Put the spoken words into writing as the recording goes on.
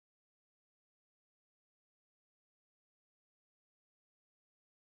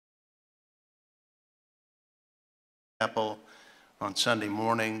chapel on Sunday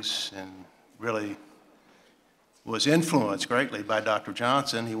mornings and really was influenced greatly by Dr.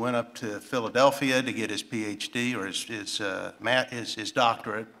 Johnson. He went up to Philadelphia to get his PhD or his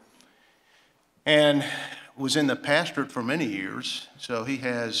doctorate, and was in the pastorate for many years. So he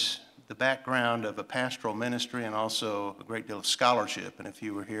has the background of a pastoral ministry and also a great deal of scholarship. And if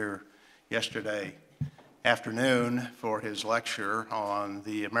you were here yesterday afternoon for his lecture on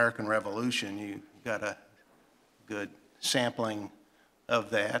the American Revolution, you got a good sampling of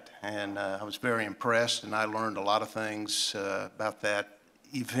that, and I was very impressed, and I learned a lot of things about that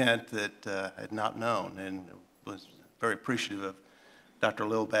event that I had not known, and was very appreciative of Dr.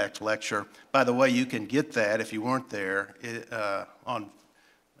 Lilback's lecture. By the way, you can get that, if you weren't there, on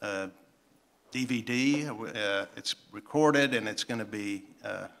DVD. It's recorded, and it's going to be,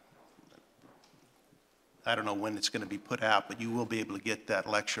 I don't know when it's going to be put out, but you will be able to get that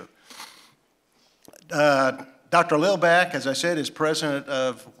lecture. Dr. Lilback, as I said, is president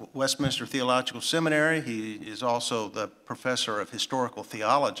of Westminster Theological Seminary. He is also the professor of historical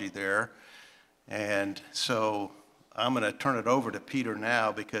theology there. And so I'm going to turn it over to Peter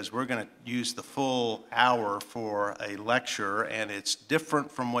now, because we're going to use the full hour for a lecture, and it's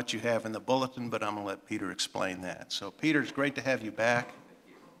different from what you have in the bulletin, but I'm going to let Peter explain that. So Peter, it's great to have you back.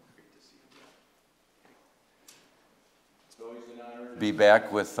 Be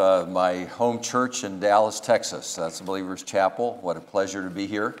back with my home church in Dallas, Texas. That's the Believer's Chapel. What a pleasure to be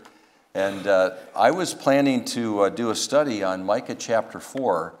here. And I was planning to do a study on Micah chapter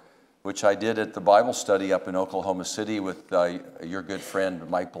 4, which I did at the Bible study up in Oklahoma City with your good friend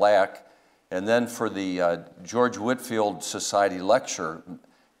Mike Black. And then for the George Whitefield Society lecture,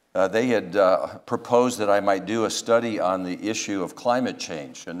 they had proposed that I might do a study on the issue of climate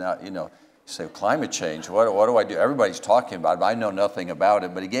change. And now, you know, say, climate change, what do I do? Everybody's talking about it, I know nothing about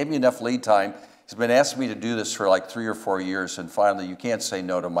it, but he gave me enough lead time. He's been asking me to do this for like 3 or 4 years, and finally, you can't say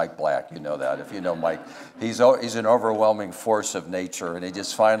no to Mike Black, you know that. If you know Mike, he's an overwhelming force of nature, and he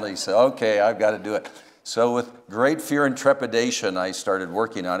just finally said, okay, I've got to do it. So with great fear and trepidation, I started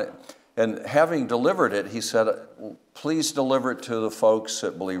working on it, and having delivered it, he said, please deliver it to the folks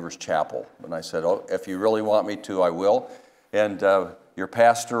at Believer's Chapel. And I said, oh, if you really want me to, I will. And your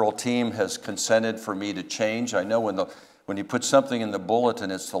pastoral team has consented for me to change. I know when you put something in the bulletin,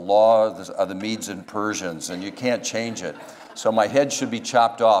 it's the law of the Medes and Persians, and you can't change it. So my head should be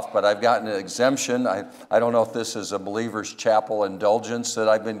chopped off, but I've gotten an exemption. I don't know if this is a Believer's Chapel indulgence that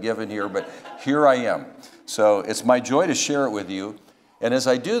I've been given here, but here I am. So it's my joy to share it with you. And as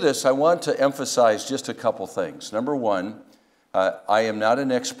I do this, I want to emphasize just a couple things. Number one, I am not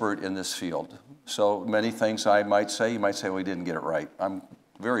an expert in this field. So many things I might say, you might say, well, we didn't get it right. I'm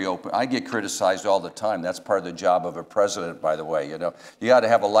very open. I get criticized all the time. That's part of the job of a president, by the way. You know, you got to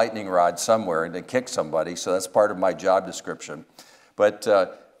have a lightning rod somewhere and to kick somebody, so that's part of my job description. But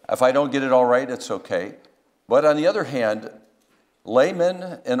if I don't get it all right, it's okay. But on the other hand,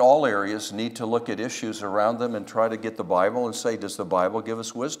 laymen in all areas need to look at issues around them and try to get the Bible and say, does the Bible give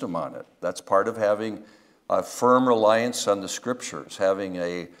us wisdom on it? That's part of having a firm reliance on the Scriptures, having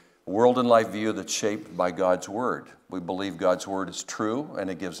a world and life view that's shaped by God's Word. We believe God's Word is true, and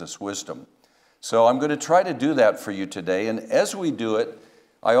it gives us wisdom. So I'm going to try to do that for you today, and as we do it,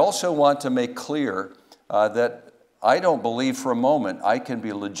 I also want to make clear that I don't believe for a moment I can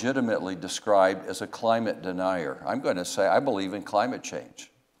be legitimately described as a climate denier. I'm going to say I believe in climate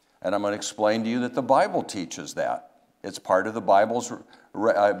change, and I'm going to explain to you that the Bible teaches that. It's part of the Bible's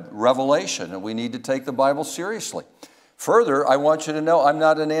revelation, and we need to take the Bible seriously. Further, I want you to know I'm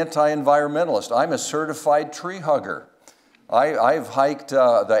not an anti-environmentalist. I'm a certified tree hugger. I've hiked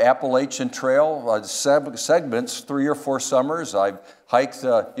the Appalachian Trail segments 3 or 4 summers. I've hiked,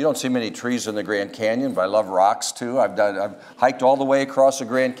 you don't see many trees in the Grand Canyon, but I love rocks too. I've hiked all the way across the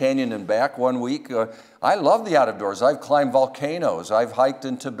Grand Canyon and back 1 week. I love the outdoors. I've climbed volcanoes. I've hiked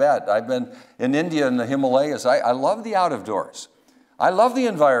in Tibet. I've been in India in the Himalayas. I love the outdoors. I love the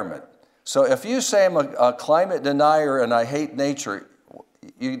environment. So if you say I'm a climate denier and I hate nature,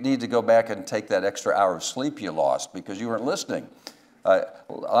 you need to go back and take that extra hour of sleep you lost because you weren't listening.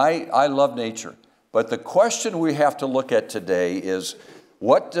 I love nature. But the question we have to look at today is,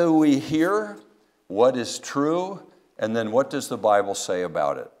 what do we hear? What is true? And then what does the Bible say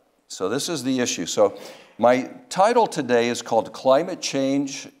about it? So this is the issue. So my title today is called Climate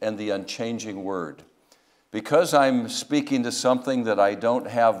Change and the Unchanging Word. Because I'm speaking to something that I don't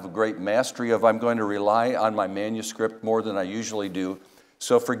have great mastery of, I'm going to rely on my manuscript more than I usually do.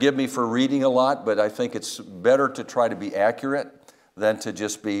 So forgive me for reading a lot, but I think it's better to try to be accurate than to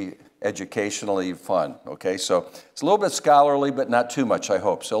just be educationally fun, okay? So it's a little bit scholarly, but not too much, I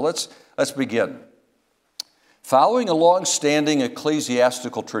hope. So let's begin. Following a long-standing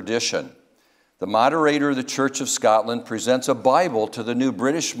ecclesiastical tradition, the moderator of the Church of Scotland presents a Bible to the new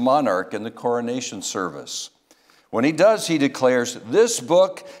British monarch in the coronation service. When he does, he declares, "This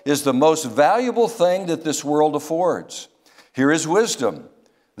book is the most valuable thing that this world affords. Here is wisdom.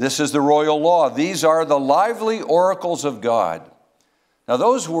 This is the royal law. These are the lively oracles of God." Now,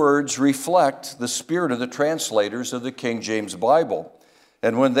 those words reflect the spirit of the translators of the King James Bible.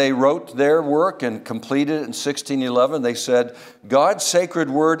 And when they wrote their work and completed it in 1611, they said, "God's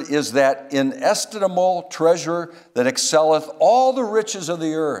sacred word is that inestimable treasure that excelleth all the riches of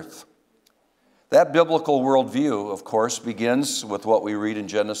the earth." That biblical worldview, of course, begins with what we read in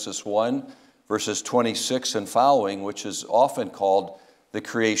Genesis 1, verses 26 and following, which is often called the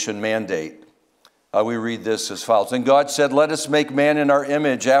creation mandate. We read this as follows. "And God said, Let us make man in our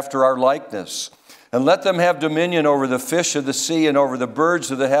image, after our likeness, and let them have dominion over the fish of the sea, and over the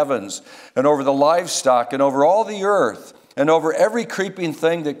birds of the heavens, and over the livestock, and over all the earth, and over every creeping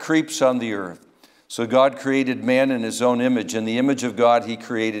thing that creeps on the earth." So God created man in his own image. In the image of God he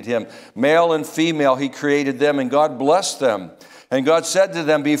created him. Male and female he created them, and God blessed them. And God said to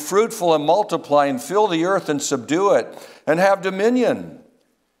them, "Be fruitful and multiply, and fill the earth and subdue it, and have dominion."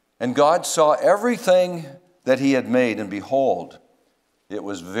 And God saw everything that he had made, and behold, it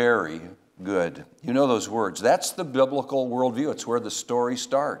was very good. You know those words. That's the biblical worldview. It's where the story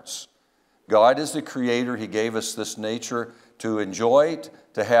starts. God is the creator. He gave us this nature to enjoy it,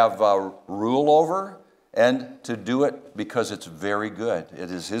 to have rule over, and to do it because it's very good.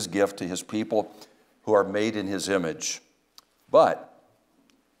 It is his gift to his people who are made in his image. But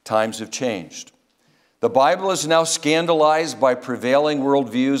times have changed. The Bible is now scandalized by prevailing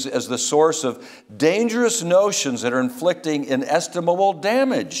worldviews as the source of dangerous notions that are inflicting inestimable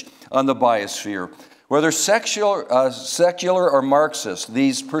damage on the biosphere. Whether secular or Marxist,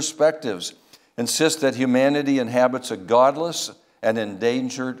 these perspectives insist that humanity inhabits a godless and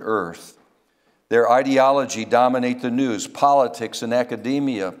endangered earth. Their ideology dominates the news, politics, and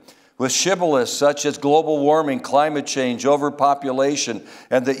academia, with shibboleths such as global warming, climate change, overpopulation,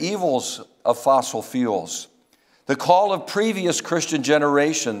 and the evils of fossil fuels. The call of previous Christian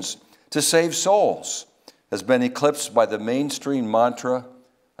generations to save souls has been eclipsed by the mainstream mantra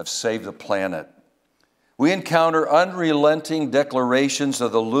of save the planet. We encounter unrelenting declarations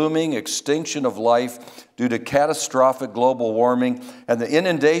of the looming extinction of life due to catastrophic global warming and the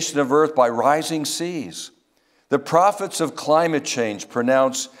inundation of earth by rising seas. The prophets of climate change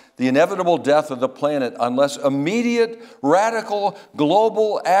pronounce the inevitable death of the planet unless immediate, radical,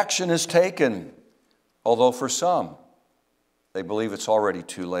 global action is taken. Although for some, they believe it's already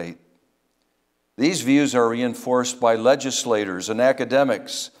too late. These views are reinforced by legislators and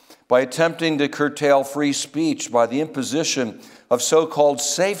academics by attempting to curtail free speech by the imposition of so-called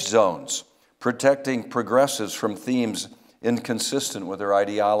safe zones, protecting progressives from themes inconsistent with their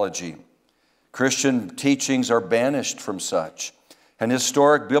ideology. Christian teachings are banished from such, and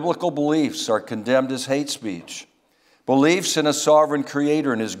historic biblical beliefs are condemned as hate speech. Beliefs in a sovereign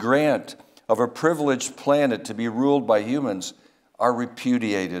creator and his grant of a privileged planet to be ruled by humans are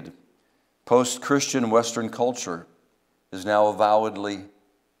repudiated. Post-Christian Western culture is now avowedly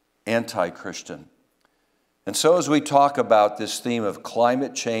anti-Christian. And so as we talk about this theme of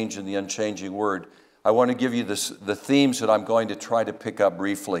climate change and the unchanging word, I want to give you the themes that I'm going to try to pick up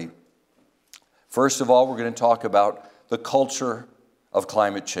briefly. First of all, we're going to talk about the culture of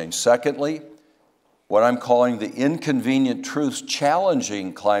climate change. Secondly, what I'm calling the inconvenient truths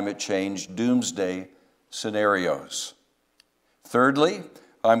challenging climate change doomsday scenarios. Thirdly,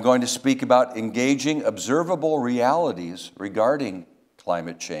 I'm going to speak about engaging observable realities regarding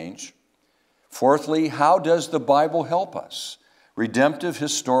climate change. Fourthly, how does the Bible help us? Redemptive,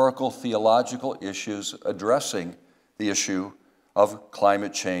 historical, theological issues addressing the issue of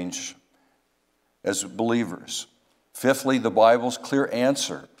climate change as believers. Fifthly, the Bible's clear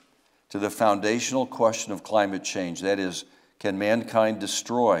answer to the foundational question of climate change. That is, can mankind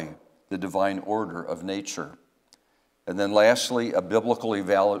destroy the divine order of nature? And then lastly, a biblical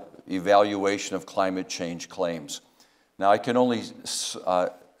evaluation of climate change claims. Now, I can only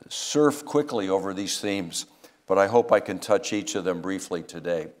surf quickly over these themes, but I hope I can touch each of them briefly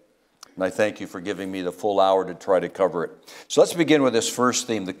today. And I thank you for giving me the full hour to try to cover it. So let's begin with this first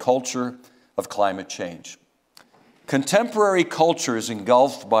theme, the culture of climate change. Contemporary culture is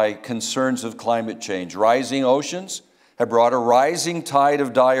engulfed by concerns of climate change. Rising oceans have brought a rising tide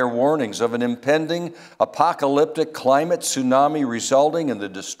of dire warnings of an impending apocalyptic climate tsunami resulting in the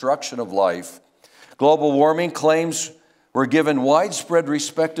destruction of life. Global warming claims were given widespread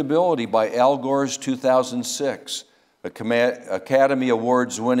respectability by Al Gore's 2006 Academy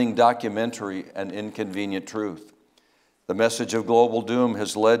Awards-winning documentary, An Inconvenient Truth. The message of global doom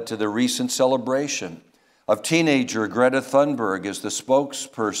has led to the recent celebration of teenager Greta Thunberg as the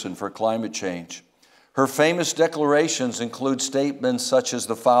spokesperson for climate change. Her famous declarations include statements such as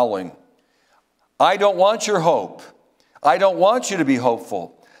the following: "I don't want your hope. I don't want you to be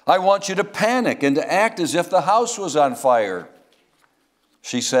hopeful. I want you to panic and to act as if the house was on fire."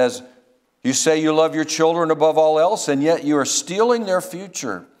 She says, "You say you love your children above all else, and yet you are stealing their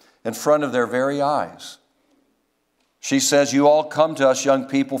future in front of their very eyes." She says, "You all come to us young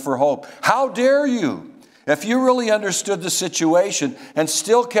people for hope. How dare you? If you really understood the situation and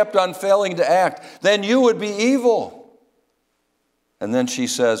still kept on failing to act, then you would be evil." And then she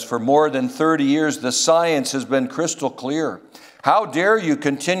says, "For more than 30 years, the science has been crystal clear. How dare you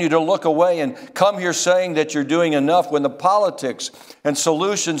continue to look away and come here saying that you're doing enough when the politics and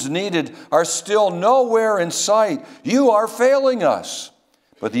solutions needed are still nowhere in sight? You are failing us."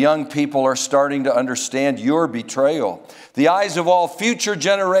 But the young people are starting to understand your betrayal. The eyes of all future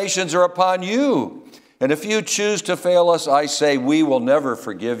generations are upon you. And if you choose to fail us, I say we will never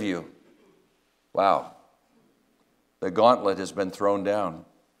forgive you. Wow. The gauntlet has been thrown down.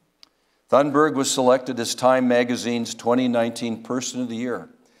 Thunberg was selected as Time Magazine's 2019 Person of the Year,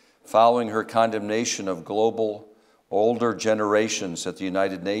 following her condemnation of global older generations at the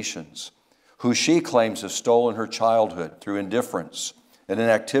United Nations, who she claims have stolen her childhood through indifference and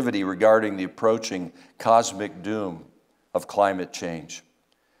inactivity regarding the approaching cosmic doom of climate change.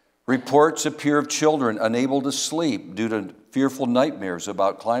 Reports appear of children unable to sleep due to fearful nightmares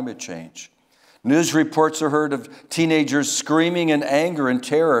about climate change. News reports are heard of teenagers screaming in anger and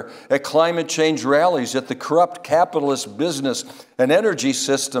terror at climate change rallies at the corrupt capitalist business and energy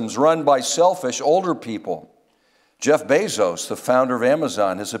systems run by selfish older people. Jeff Bezos, the founder of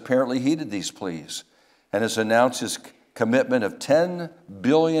Amazon, has apparently heeded these pleas and has announced his commitment of $10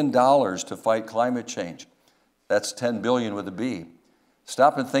 billion to fight climate change. That's 10 billion with a B.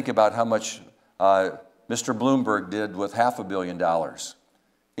 Stop and think about how much Mr. Bloomberg did with $500 million.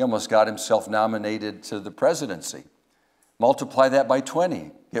 He almost got himself nominated to the presidency. Multiply that by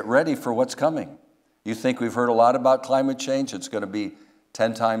 20. Get ready for what's coming. You think we've heard a lot about climate change? It's going to be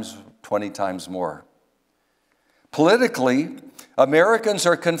 10 times, 20 times more. Politically, Americans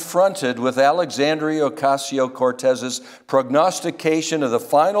are confronted with Alexandria Ocasio-Cortez's prognostication of the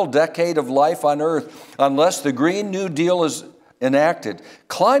final decade of life on Earth unless the Green New Deal is enacted.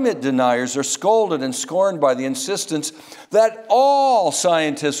 Climate deniers are scolded and scorned by the insistence that all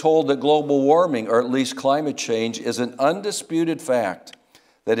scientists hold that global warming, or at least climate change, is an undisputed fact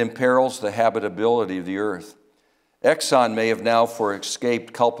that imperils the habitability of the Earth. Exxon may have now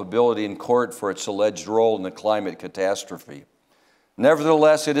escaped culpability in court for its alleged role in the climate catastrophe.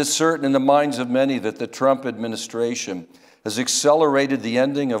 Nevertheless, it is certain in the minds of many that the Trump administration has accelerated the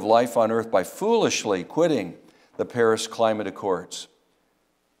ending of life on Earth by foolishly quitting the Paris Climate Accords.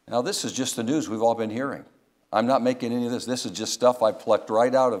 Now, this is just the news we've all been hearing. I'm not making any of this. This is just stuff I plucked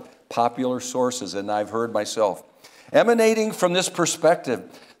right out of popular sources and I've heard myself. Emanating from this perspective,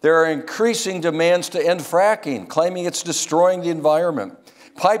 there are increasing demands to end fracking, claiming it's destroying the environment.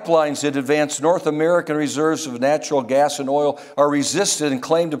 Pipelines that advance North American reserves of natural gas and oil are resisted and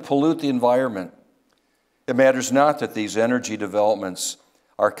claim to pollute the environment. It matters not that these energy developments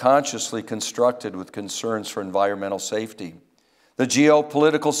are consciously constructed with concerns for environmental safety. The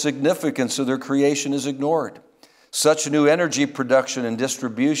geopolitical significance of their creation is ignored. Such new energy production and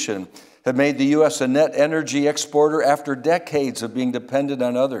distribution have made the U.S. a net energy exporter after decades of being dependent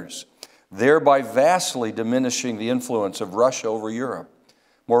on others, thereby vastly diminishing the influence of Russia over Europe.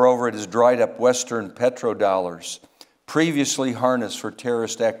 Moreover, it has dried up Western petrodollars, previously harnessed for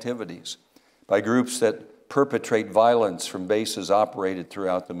terrorist activities by groups that perpetrate violence from bases operated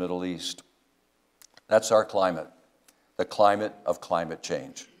throughout the Middle East. That's our climate, the climate of climate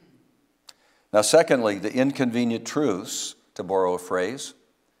change. Now, secondly, the inconvenient truths, to borrow a phrase,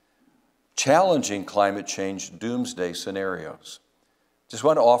 challenging climate change doomsday scenarios. Just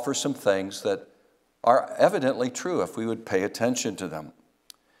want to offer some things that are evidently true if we would pay attention to them.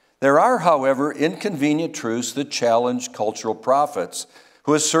 There are, however, inconvenient truths that challenge cultural prophets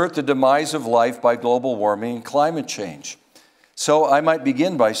who assert the demise of life by global warming and climate change. So I might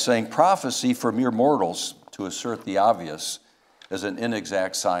begin by saying prophecy for mere mortals, to assert the obvious, is an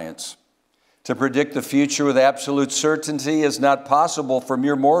inexact science. To predict the future with absolute certainty is not possible for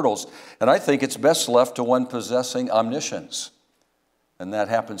mere mortals, and I think it's best left to one possessing omniscience. And that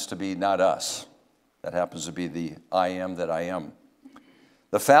happens to be not us. That happens to be the I am that I am.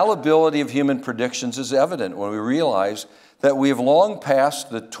 The fallibility of human predictions is evident when we realize that we have long passed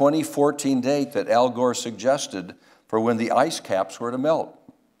the 2014 date that Al Gore suggested for when the ice caps were to melt.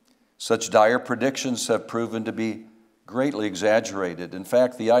 Such dire predictions have proven to be greatly exaggerated. In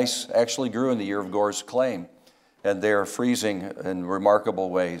fact, the ice actually grew in the year of Gore's claim, and they are freezing in remarkable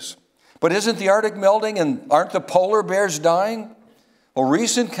ways. But isn't the Arctic melting, and aren't the polar bears dying? Well,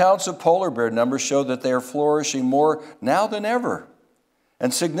 recent counts of polar bear numbers show that they are flourishing more now than ever.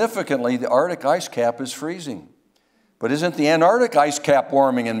 And significantly, the Arctic ice cap is freezing. But isn't the Antarctic ice cap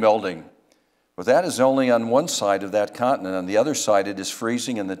warming and melting? But that is only on one side of that continent. On the other side, it is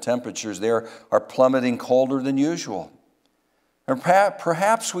freezing, and the temperatures there are plummeting colder than usual. And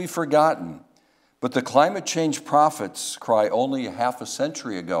perhaps we've forgotten, but the climate change prophets' cry only half a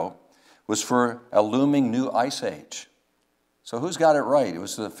century ago was for a looming new ice age. So who's got it right? It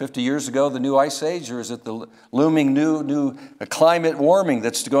was 50 years ago, the new ice age, or is it the looming new climate warming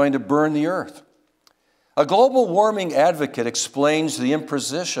that's going to burn the earth? A global warming advocate explains the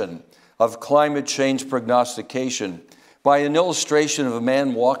imposition of climate change prognostication by an illustration of a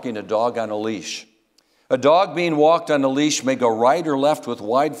man walking a dog on a leash. A dog being walked on a leash may go right or left with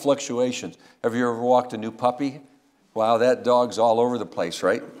wide fluctuations. Have you ever walked a new puppy? Wow, that dog's all over the place,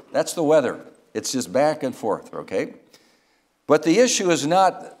 right? That's the weather. It's just back and forth, okay? But the issue is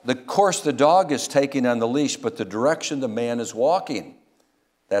not the course the dog is taking on the leash, but the direction the man is walking.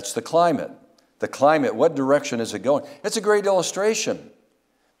 That's the climate. The climate, what direction is it going? It's a great illustration.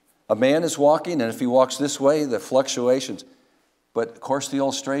 A man is walking, and if he walks this way, the fluctuations. But, of course, the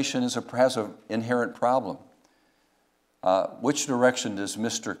illustration has an inherent problem. Which direction is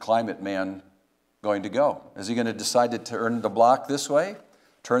Mr. Climate Man going to go? Is he going to decide to turn the block this way,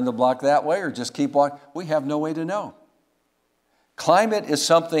 turn the block that way, or just keep walking? We have no way to know. Climate is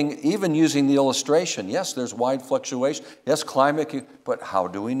something, even using the illustration, yes, there's wide fluctuation. Yes, climate, but how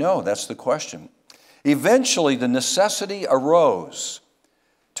do we know? That's the question. Eventually, the necessity arose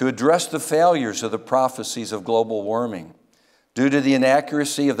to address the failures of the prophecies of global warming. Due to the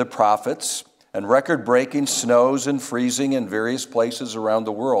inaccuracy of the prophets and record-breaking snows and freezing in various places around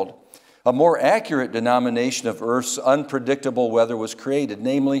the world, a more accurate denomination of Earth's unpredictable weather was created,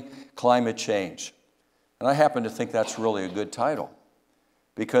 namely climate change. And I happen to think that's really a good title,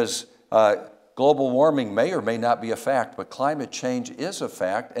 because global warming may or may not be a fact, but climate change is a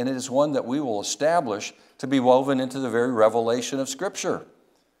fact, and it is one that we will establish to be woven into the very revelation of Scripture.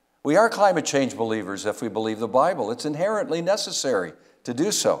 We are climate change believers if we believe the Bible. It's inherently necessary to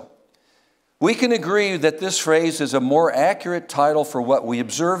do so. We can agree that this phrase is a more accurate title for what we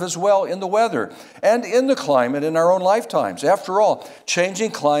observe as well in the weather and in the climate in our own lifetimes. After all,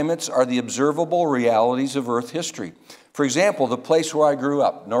 changing climates are the observable realities of Earth history. For example, the place where I grew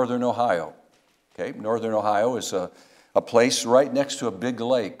up, Northern Ohio. Okay, Northern Ohio is a place right next to a big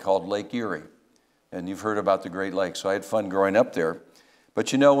lake called Lake Erie. And you've heard about the Great Lakes, so I had fun growing up there.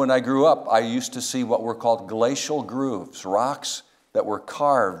 But you know, when I grew up, I used to see what were called glacial grooves, rocks that were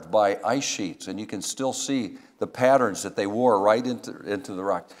carved by ice sheets, and you can still see the patterns that they wore right into the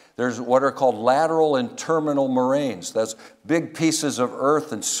rock. There's what are called lateral and terminal moraines. That's big pieces of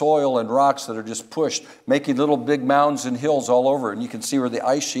earth and soil and rocks that are just pushed, making little big mounds and hills all over, and you can see where the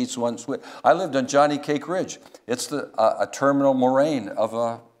ice sheets once went. I lived on Johnny Cake Ridge. It's a terminal moraine of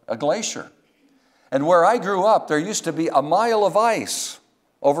a glacier. And where I grew up, there used to be a mile of ice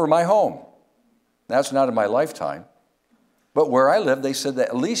over my home. That's not in my lifetime. But where I lived, they said that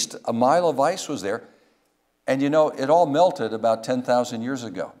at least a mile of ice was there. And you know, it all melted about 10,000 years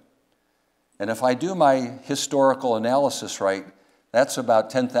ago. And if I do my historical analysis right, that's about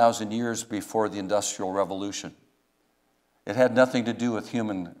 10,000 years before the Industrial Revolution. It had nothing to do with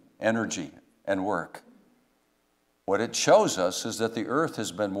human energy and work. What it shows us is that the earth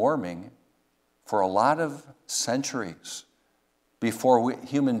has been warming for a lot of centuries before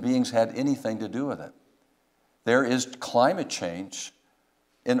human beings had anything to do with it. There is climate change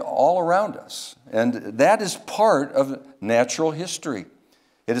in all around us, and that is part of natural history.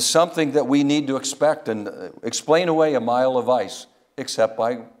 It is something that we need to expect and explain away a mile of ice, except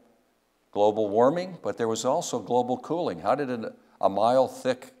by global warming, but there was also global cooling. How did a mile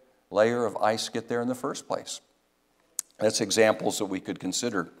thick layer of ice get there in the first place? That's examples that we could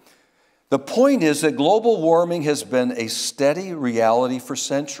consider. The point is that global warming has been a steady reality for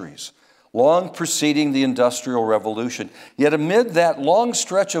centuries, long preceding the Industrial Revolution. Yet amid that long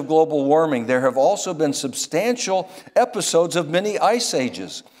stretch of global warming, there have also been substantial episodes of many ice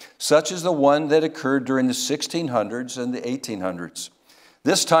ages, such as the one that occurred during the 1600s and the 1800s.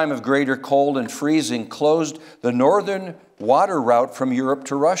 This time of greater cold and freezing closed the northern water route from Europe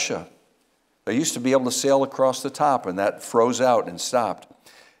to Russia. They used to be able to sail across the top, and that froze out and stopped.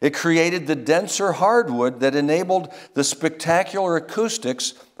 It created the denser hardwood that enabled the spectacular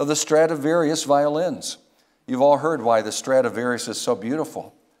acoustics of the Stradivarius violins. You've all heard why the Stradivarius is so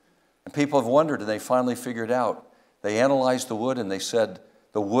beautiful. And people have wondered, and they finally figured out. They analyzed the wood, and they said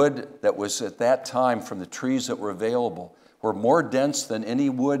the wood that was at that time from the trees that were available were more dense than any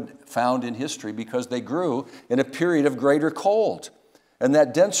wood found in history because they grew in a period of greater cold. And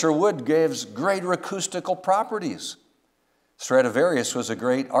that denser wood gives greater acoustical properties. Stradivarius was a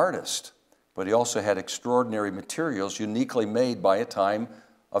great artist, but he also had extraordinary materials uniquely made by a time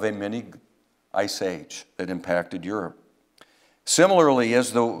of a mini ice age that impacted Europe. Similarly,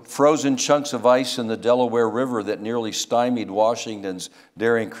 as the frozen chunks of ice in the Delaware River that nearly stymied Washington's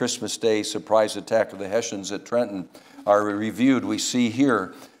daring Christmas Day surprise attack of the Hessians at Trenton are reviewed, we see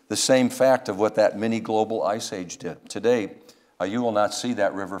here the same fact of what that mini global ice age did. Today, you will not see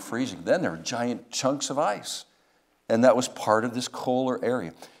that river freezing. Then there are giant chunks of ice, and that was part of this colder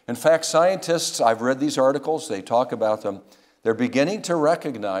area. In fact, scientists, I've read these articles, they talk about them, they're beginning to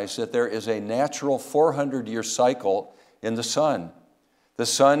recognize that there is a natural 400-year cycle in the sun. The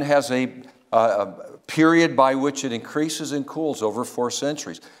sun has a period by which it increases and cools over 4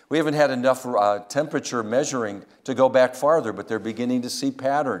 centuries. We haven't had enough temperature measuring to go back farther, but they're beginning to see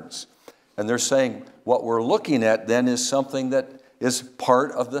patterns. And they're saying what we're looking at then is something that is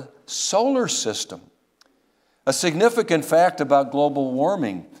part of the solar system. A significant fact about global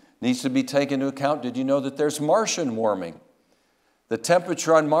warming needs to be taken into account. Did you know that there's Martian warming? The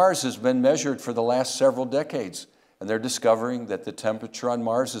temperature on Mars has been measured for the last several decades. And they're discovering that the temperature on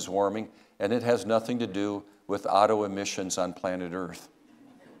Mars is warming, and it has nothing to do with auto emissions on planet Earth.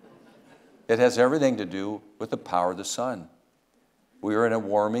 It has everything to do with the power of the sun. We are in a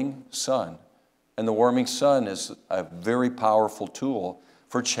warming sun, and the warming sun is a very powerful tool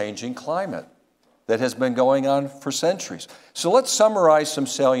for changing climate that has been going on for centuries. So let's summarize some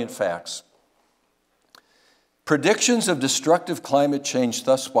salient facts. Predictions of destructive climate change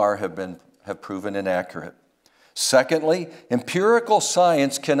thus far have proven inaccurate. Secondly, empirical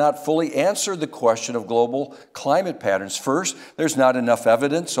science cannot fully answer the question of global climate patterns. First, there's not enough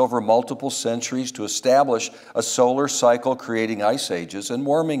evidence over multiple centuries to establish a solar cycle creating ice ages and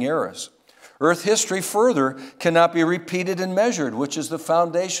warming eras. Earth history, further, cannot be repeated and measured, which is the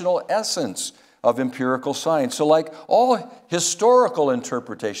foundational essence of empirical science. So like all historical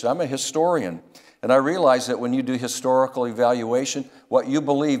interpretation, I'm a historian, and I realize that when you do historical evaluation, what you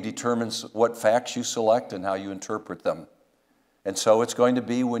believe determines what facts you select and how you interpret them. And so it's going to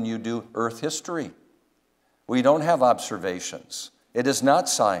be when you do Earth history. We don't have observations. It is not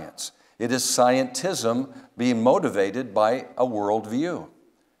science. It is scientism being motivated by a worldview.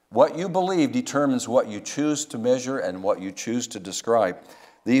 What you believe determines what you choose to measure and what you choose to describe.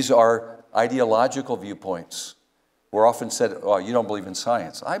 These are ideological viewpoints. We're often said, oh, you don't believe in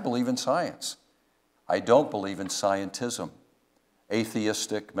science. I believe in science. I don't believe in scientism,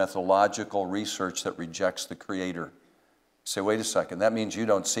 atheistic, methodological research that rejects the Creator. You say, wait a second, that means you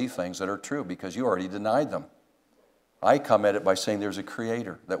don't see things that are true because you already denied them. I come at it by saying there's a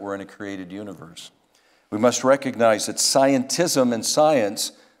Creator, that we're in a created universe. We must recognize that scientism and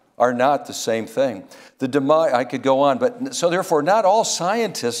science are not the same thing. I could go on, but so therefore not all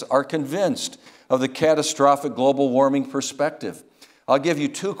scientists are convinced of the catastrophic global warming perspective. I'll give you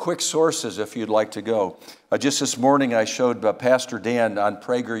 2 quick sources if you'd like to go. Just this morning I showed Pastor Dan on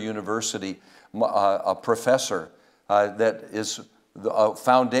Prager University, a professor that is a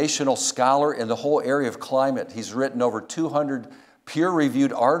foundational scholar in the whole area of climate. He's written over 200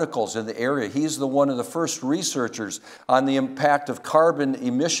 peer-reviewed articles in the area. He's one of the first researchers on the impact of carbon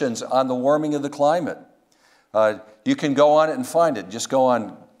emissions on the warming of the climate. You can go on it and find it. Just go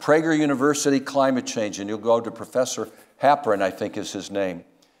on Prager University Climate Change, and you'll go to Professor Hapron, I think is his name.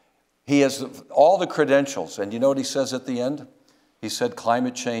 He has all the credentials, and you know what he says at the end? He said,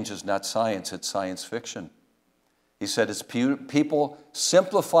 climate change is not science, it's science fiction. He said, it's people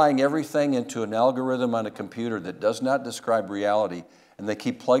simplifying everything into an algorithm on a computer that does not describe reality, and they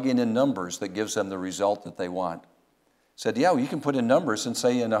keep plugging in numbers that gives them the result that they want. He said, yeah, well, you can put in numbers and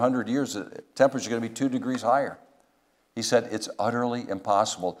say in 100 years the temperature is going to be 2 degrees higher. He said, it's utterly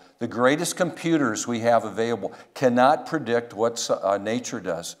impossible. The greatest computers we have available cannot predict what nature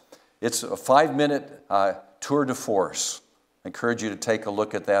does. It's a 5-minute tour de force. I encourage you to take a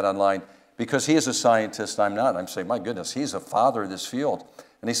look at that online. Because he is a scientist, I'm not. I'm saying, my goodness, he's a father of this field.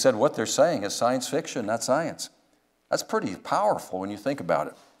 And he said, what they're saying is science fiction, not science. That's pretty powerful when you think about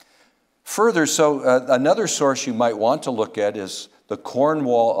it. Further, another source you might want to look at is the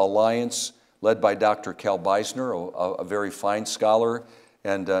Cornwall Alliance, led by Dr. Cal Beisner, a very fine scholar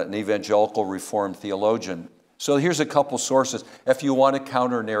and an evangelical Reformed theologian. So here's a couple sources if you want a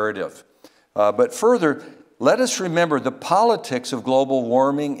counter-narrative. But further, let us remember the politics of global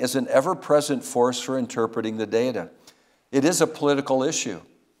warming is an ever-present force for interpreting the data. It is a political issue.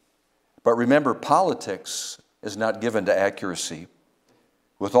 But remember, politics is not given to accuracy.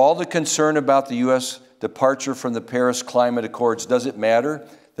 With all the concern about the U.S. departure from the Paris Climate Accords, does it matter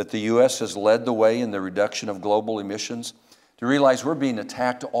that the U.S. has led the way in the reduction of global emissions? To realize we're being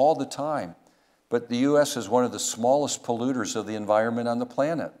attacked all the time, but the U.S. is one of the smallest polluters of the environment on the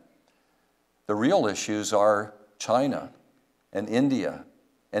planet. The real issues are China and India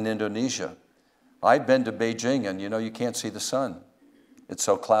and Indonesia. I've been to Beijing, and you can't see the sun. It's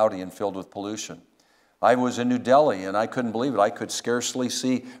so cloudy and filled with pollution. I was in New Delhi, and I couldn't believe it. I could scarcely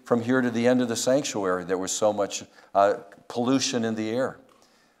see from here to the end of the sanctuary. There was so much pollution in the air.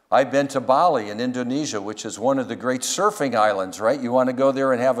 I've been to Bali in Indonesia, which is one of the great surfing islands, right? You want to go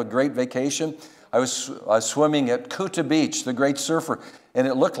there and have a great vacation? I was swimming at Kuta Beach, the great surfer, and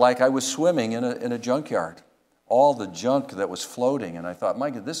it looked like I was swimming in a junkyard. All the junk that was floating, and I thought, my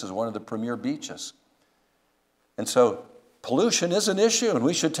God, this is one of the premier beaches. And so pollution is an issue, and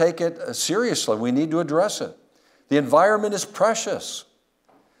we should take it seriously. We need to address it. The environment is precious.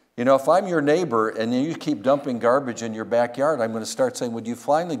 If I'm your neighbor and you keep dumping garbage in your backyard, I'm going to start saying, would you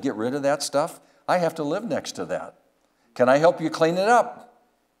finally get rid of that stuff? I have to live next to that. Can I help you clean it up?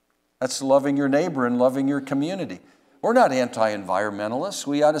 That's loving your neighbor and loving your community. We're not anti-environmentalists.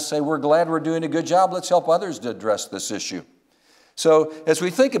 We ought to say, we're glad we're doing a good job. Let's help others to address this issue. So as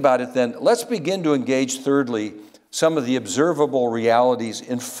we think about it then, let's begin to engage, thirdly, some of the observable realities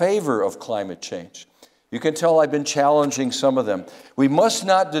in favor of climate change. You can tell I've been challenging some of them. We must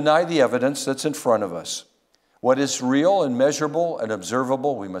not deny the evidence that's in front of us. What is real and measurable and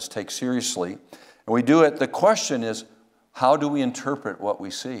observable, we must take seriously. And we do it. The question is, how do we interpret what we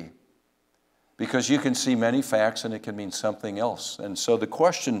see? Because you can see many facts and it can mean something else. And so the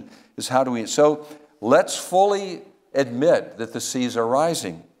question is, how do we? So let's fully admit that the seas are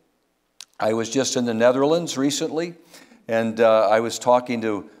rising. I was just in the Netherlands recently, and I was talking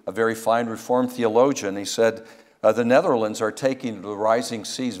to a very fine Reformed theologian. He said, the Netherlands are taking the rising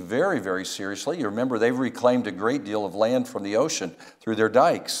seas very, very seriously. You remember, they've reclaimed a great deal of land from the ocean through their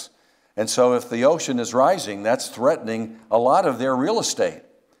dikes. And so if the ocean is rising, that's threatening a lot of their real estate.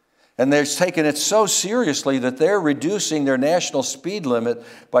 And they're taking it so seriously that they're reducing their national speed limit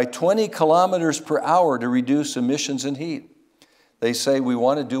by 20 kilometers per hour to reduce emissions and heat. They say we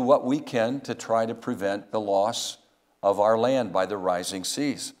want to do what we can to try to prevent the loss of our land by the rising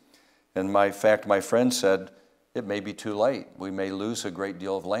seas. And in fact, my friend said, it may be too late. We may lose a great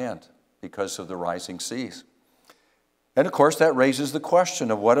deal of land because of the rising seas. And of course, that raises the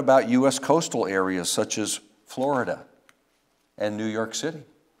question of what about U.S. coastal areas such as Florida and New York City?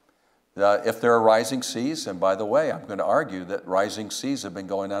 If there are rising seas, and by the way, I'm going to argue that rising seas have been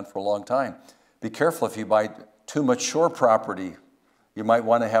going on for a long time. Be careful if you buy too much shore property. You might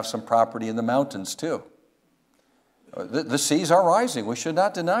want to have some property in the mountains too. The seas are rising. We should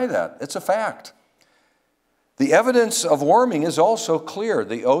not deny that. It's a fact. The evidence of warming is also clear.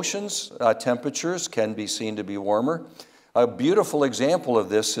 The ocean's temperatures can be seen to be warmer. A beautiful example of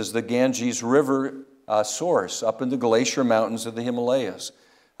this is the Ganges River source up in the glacier mountains of the Himalayas.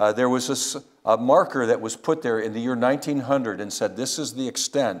 There was a marker that was put there in the year 1900 and said this is the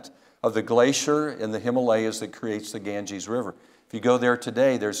extent of the glacier in the Himalayas that creates the Ganges River. If you go there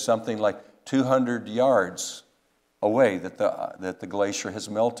today, there's something like 200 yards away that the glacier has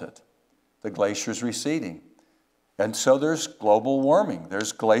melted. The glacier is receding. And so there's global warming.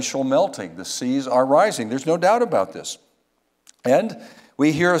 There's glacial melting. The seas are rising. There's no doubt about this. And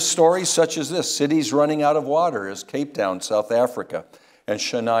we hear stories such as this. Cities running out of water as Cape Town, South Africa, and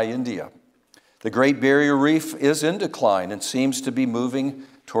Chennai, India. The Great Barrier Reef is in decline and seems to be moving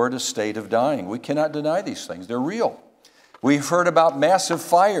toward a state of dying. We cannot deny these things. They're real. We've heard about massive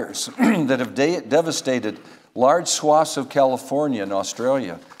fires that have devastated large swaths of California and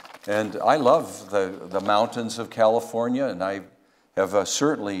Australia. And I love the mountains of California, and I have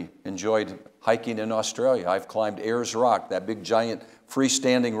certainly enjoyed hiking in Australia. I've climbed Ayers Rock, that big giant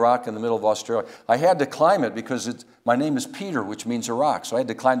freestanding rock in the middle of Australia. I had to climb it because my name is Peter, which means a rock. So I had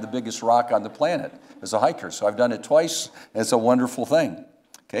to climb the biggest rock on the planet as a hiker. So I've done it twice, and it's a wonderful thing.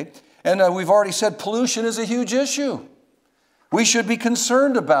 Okay? And we've already said pollution is a huge issue. We should be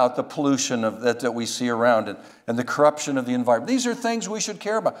concerned about the pollution that we see around and the corruption of the environment. These are things we should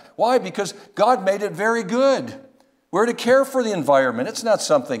care about. Why? Because God made it very good. We're to care for the environment. It's not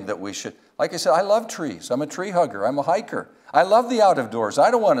something that we should. Like I said, I love trees. I'm a tree hugger. I'm a hiker. I love the out of doors.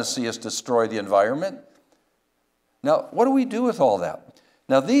 I don't want to see us destroy the environment. Now, what do we do with all that?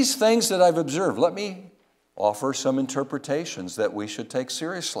 Now, these things that I've observed, let me offer some interpretations that we should take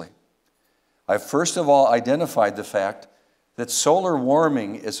seriously. I've first of all identified the fact that solar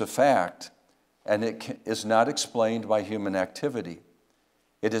warming is a fact, and it is not explained by human activity.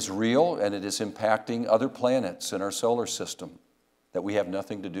 It is real, and it is impacting other planets in our solar system that we have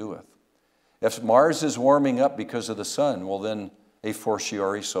nothing to do with. If Mars is warming up because of the sun, well then, a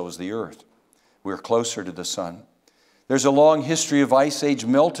fortiori, so is the Earth. We're closer to the sun. There's a long history of ice age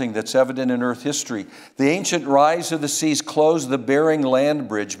melting that's evident in Earth history. The ancient rise of the seas closed the Bering Land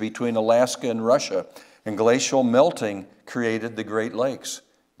Bridge between Alaska and Russia, and glacial melting created the Great Lakes.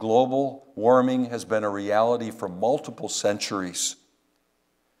 Global warming has been a reality for multiple centuries.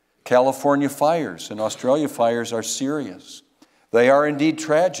 California fires and Australia fires are serious. They are indeed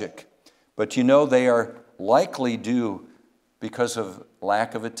tragic, but you know they are likely due because of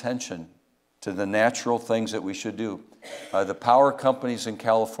lack of attention to the natural things that we should do. The power companies in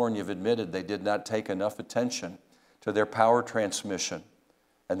California have admitted they did not take enough attention to their power transmission,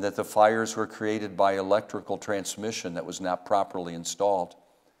 and that the fires were created by electrical transmission that was not properly installed.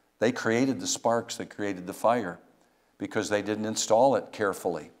 They created the sparks that created the fire because they didn't install it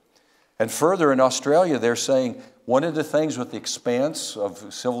carefully. And further, in Australia, they're saying one of the things with the expanse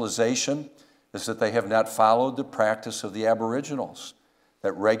of civilization is that they have not followed the practice of the Aboriginals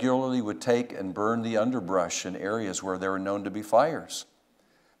that regularly would take and burn the underbrush in areas where there were known to be fires.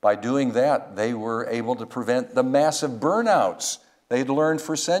 By doing that, they were able to prevent the massive burnouts they'd learned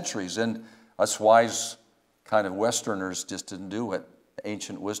for centuries. And us wise kind of Westerners just didn't do what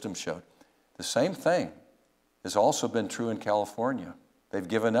ancient wisdom showed. The same thing has also been true in California. They've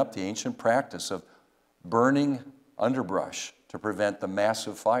given up the ancient practice of burning underbrush to prevent the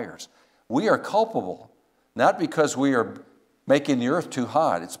massive fires. We are culpable, not because we are making the earth too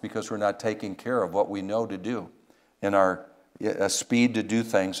hot. It's because we're not taking care of what we know to do in our speed to do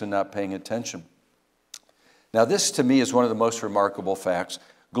things and not paying attention. Now, this to me is one of the most remarkable facts.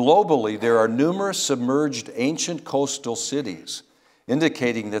 Globally, there are numerous submerged ancient coastal cities,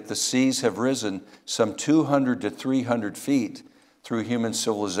 indicating that the seas have risen some 200 to 300 feet through human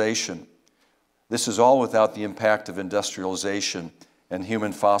civilization. This is all without the impact of industrialization and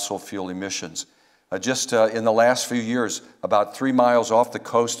human fossil fuel emissions. Just in the last few years, about 3 miles off the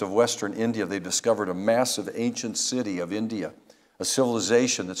coast of western India, they discovered a massive ancient city of India, a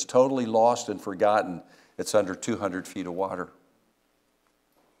civilization that's totally lost and forgotten. It's under 200 feet of water.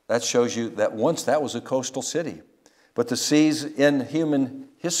 That shows you that once that was a coastal city. But the seas in human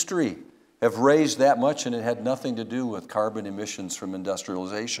history have raised that much, and it had nothing to do with carbon emissions from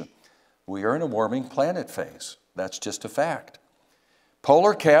industrialization. We are in a warming planet phase. That's just a fact.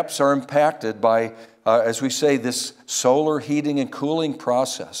 Polar caps are impacted by, as we say, this solar heating and cooling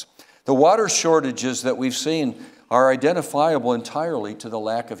process. The water shortages that we've seen are identifiable entirely to the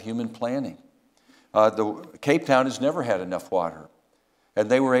lack of human planning. Cape Town has never had enough water, and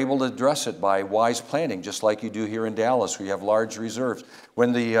they were able to address it by wise planning, just like you do here in Dallas, where you have large reserves.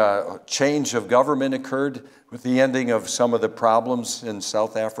 When the change of government occurred with the ending of some of the problems in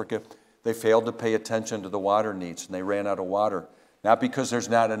South Africa, they failed to pay attention to the water needs, and they ran out of water. Not because there's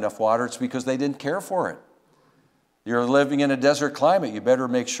not enough water, it's because they didn't care for it. You're living in a desert climate, you better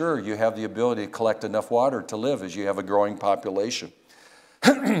make sure you have the ability to collect enough water to live as you have a growing population.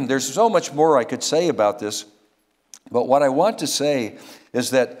 There's so much more I could say about this, but what I want to say is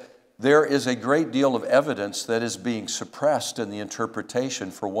that there is a great deal of evidence that is being suppressed in the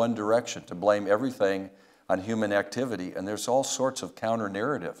interpretation for one direction, to blame everything on human activity, and there's all sorts of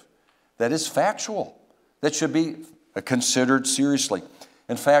counter-narrative that is factual, that should be considered seriously.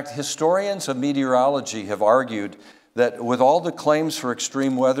 In fact, historians of meteorology have argued that with all the claims for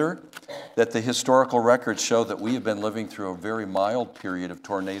extreme weather, that the historical records show that we have been living through a very mild period of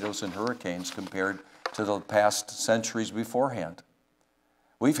tornadoes and hurricanes compared to the past centuries beforehand.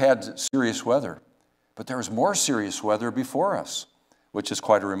 We've had serious weather, but there was more serious weather before us, which is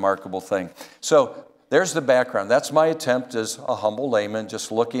quite a remarkable thing. So there's the background. That's my attempt as a humble layman,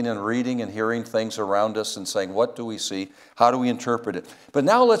 just looking and reading and hearing things around us and saying, what do we see? How do we interpret it? But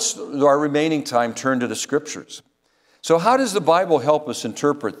now let's, our remaining time, turn to the Scriptures. So how does the Bible help us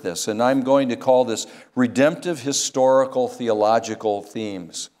interpret this? And I'm going to call this redemptive historical theological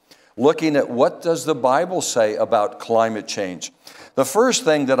themes, looking at what does the Bible say about climate change. The first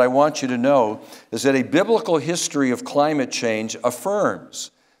thing that I want you to know is that a biblical history of climate change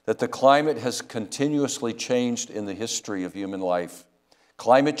affirms that the climate has continuously changed in the history of human life.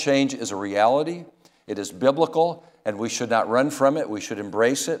 Climate change is a reality, it is biblical, and we should not run from it. We should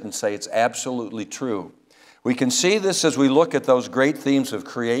embrace it and say it's absolutely true. We can see this as we look at those great themes of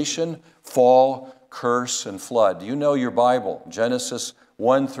creation, fall, curse, and flood. You know your Bible, Genesis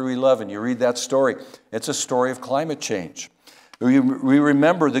 1 through 11. You read that story. It's a story of climate change. We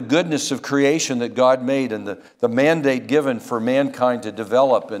remember the goodness of creation that God made and the mandate given for mankind to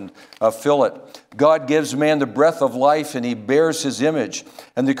develop and fill it. God gives man the breath of life and he bears his image.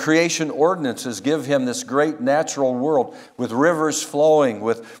 And the creation ordinances give him this great natural world with rivers flowing,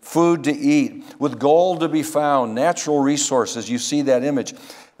 with food to eat, with gold to be found, natural resources. You see that image.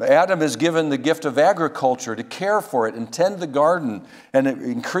 Adam is given the gift of agriculture to care for it and tend the garden and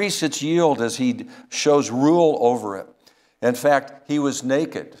increase its yield as he shows rule over it. In fact, he was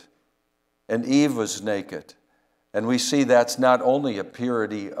naked, and Eve was naked. And we see that's not only a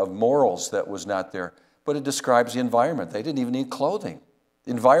purity of morals that was not there, but it describes the environment. They didn't even need clothing. The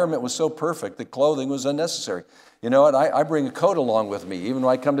environment was so perfect that clothing was unnecessary. You know what? I bring a coat along with me, even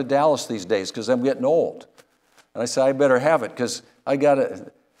when I come to Dallas these days, because I'm getting old. And I say, I better have it, because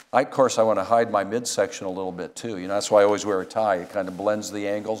of course, I want to hide my midsection a little bit, too. You know, that's why I always wear a tie. It kind of blends the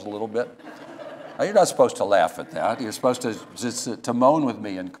angles a little bit. Now, you're not supposed to laugh at that. You're supposed to just to moan with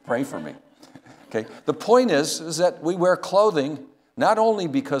me and pray for me. Okay. The point is that we wear clothing not only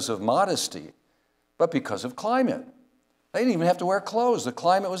because of modesty, but because of climate. They didn't even have to wear clothes. The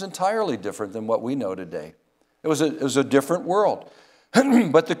climate was entirely different than what we know today. It was a different world.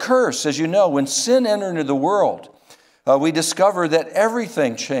 But the curse, as you know, when sin entered into the world, we discover that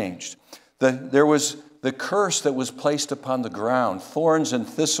everything changed. There was the curse that was placed upon the ground. Thorns and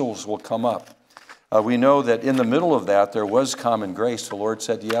thistles will come up. We know that in the middle of that, there was common grace. The Lord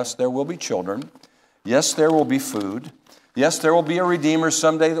said, yes, there will be children. Yes, there will be food. Yes, there will be a Redeemer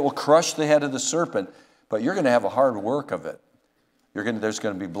someday that will crush the head of the serpent. But you're going to have a hard work of it. There's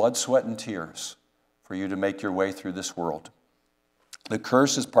going to be blood, sweat, and tears for you to make your way through this world. The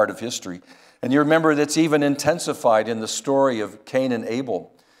curse is part of history. And you remember that's even intensified in the story of Cain and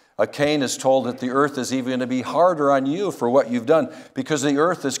Abel. Cain is told that the earth is even going to be harder on you for what you've done, because the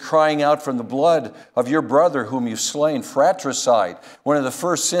earth is crying out from the blood of your brother whom you've slain. Fratricide, one of the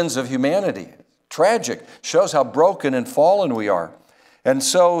first sins of humanity. Tragic. Shows how broken and fallen we are. And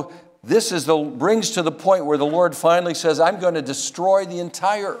so this brings to the point where the Lord finally says, I'm going to destroy the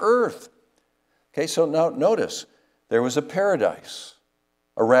entire earth. Okay, so now notice, there was a paradise.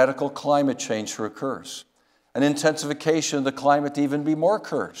 A radical climate change occurs. An intensification of the climate to even be more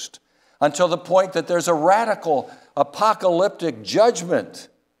cursed, until the point that there's a radical apocalyptic judgment.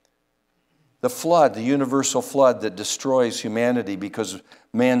 The flood, the universal flood that destroys humanity because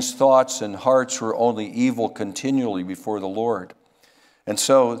man's thoughts and hearts were only evil continually before the Lord. And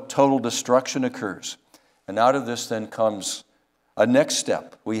so total destruction occurs. And out of this then comes a next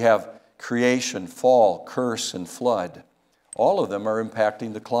step. We have creation, fall, curse, and flood. All of them are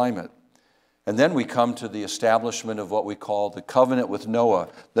impacting the climate. And then we come to the establishment of what we call the covenant with Noah,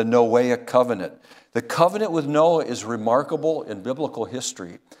 the Noahic covenant. The covenant with Noah is remarkable in biblical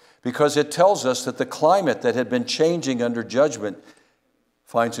history because it tells us that the climate that had been changing under judgment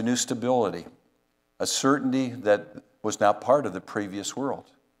finds a new stability, a certainty that was not part of the previous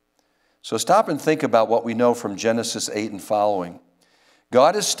world. So stop and think about what we know from Genesis 8 and following.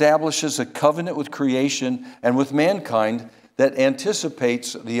 God establishes a covenant with creation and with mankind that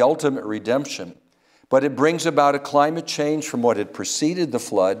anticipates the ultimate redemption. But it brings about a climate change from what had preceded the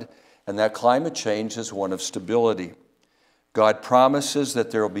flood, and that climate change is one of stability. God promises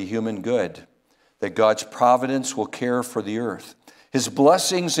that there will be human good, that God's providence will care for the earth. His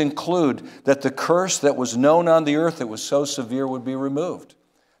blessings include that the curse that was known on the earth that was so severe would be removed.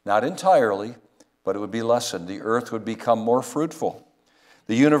 Not entirely, but it would be lessened. The earth would become more fruitful.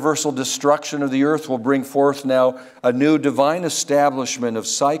 The universal destruction of the earth will bring forth now a new divine establishment of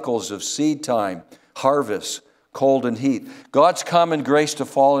cycles of seed time, harvest, cold and heat. God's common grace to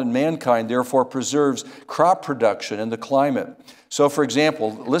fallen mankind therefore preserves crop production and the climate. So, for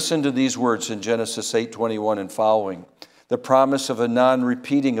example, listen to these words in Genesis 8:21 and following. The promise of a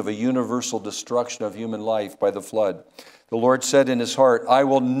non-repeating of a universal destruction of human life by the flood. The Lord said in his heart, I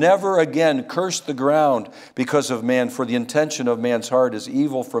will never again curse the ground because of man, for the intention of man's heart is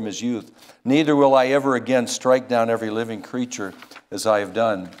evil from his youth. Neither will I ever again strike down every living creature as I have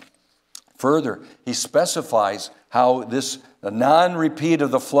done. Further, he specifies how this non-repeat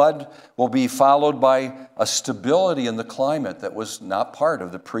of the flood will be followed by a stability in the climate that was not part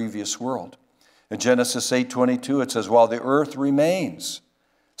of the previous world. In Genesis 8:22, it says, while the earth remains,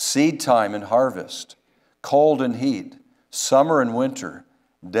 seed time and harvest, cold and heat, summer and winter,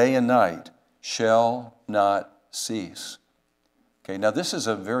 day and night, shall not cease. Okay, now this is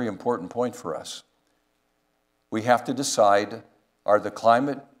a very important point for us. We have to decide, are the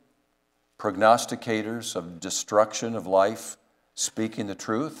climate prognosticators of destruction of life speaking the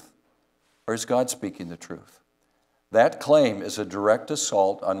truth, or is God speaking the truth? That claim is a direct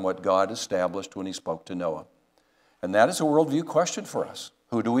assault on what God established when he spoke to Noah. And that is a worldview question for us.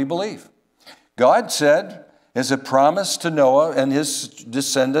 Who do we believe? God said, as a promise to Noah and his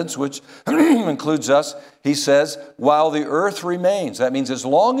descendants, which includes us, he says, while the earth remains. That means as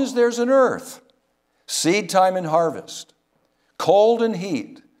long as there's an earth, seed time and harvest, cold and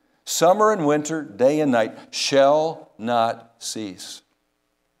heat, summer and winter, day and night, shall not cease.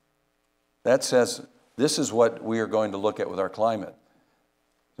 That says this is what we are going to look at with our climate.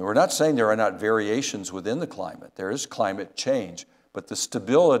 We're not saying there are not variations within the climate. There is climate change, but the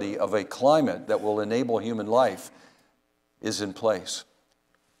stability of a climate that will enable human life is in place.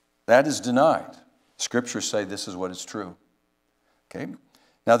 That is denied. Scriptures say this is what is true. Okay?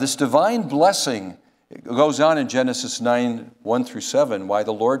 Now this divine blessing, it goes on in Genesis 9, 1 through 7, why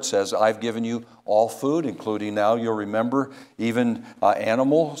the Lord says, I've given you all food, including now, you'll remember, even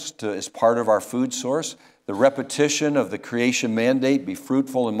animals as part of our food source. The repetition of the creation mandate, be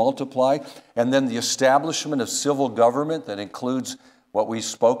fruitful and multiply, and then the establishment of civil government that includes what we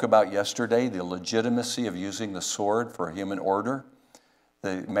spoke about yesterday, the legitimacy of using the sword for human order.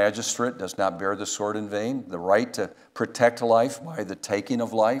 The magistrate does not bear the sword in vain. The right to protect life by the taking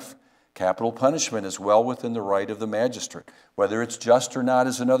of life. Capital punishment is well within the right of the magistrate. Whether it's just or not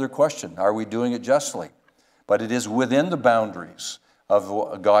is another question. Are we doing it justly? But it is within the boundaries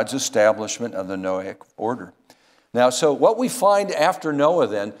of God's establishment of the Noahic order. Now, so what we find after Noah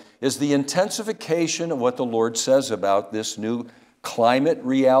then is the intensification of what the Lord says about this new climate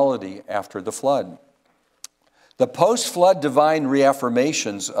reality after the flood. The post-flood divine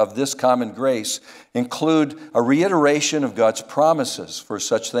reaffirmations of this common grace include a reiteration of God's promises for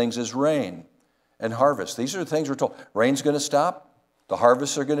such things as rain and harvest. These are the things we're told. Rain's going to stop. The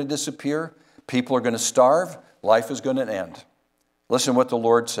harvests are going to disappear. People are going to starve. Life is going to end. Listen to what the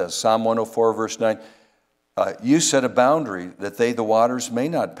Lord says. Psalm 104, verse 9. You set a boundary that they, the waters, may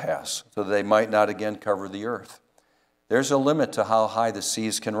not pass, so that they might not again cover the earth. There's a limit to how high the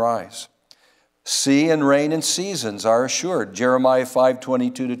seas can rise. Sea and rain and seasons are assured. Jeremiah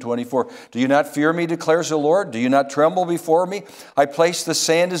 5:22-24. Do you not fear me, declares the Lord? Do you not tremble before me? I place the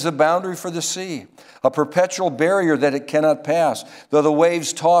sand as a boundary for the sea, a perpetual barrier that it cannot pass. Though the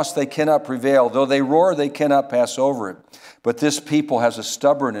waves toss, they cannot prevail. Though they roar, they cannot pass over it. But this people has a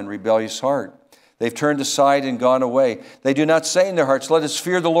stubborn and rebellious heart. They've turned aside and gone away. They do not say in their hearts, let us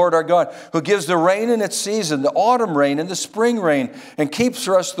fear the Lord our God, who gives the rain in its season, the autumn rain and the spring rain, and keeps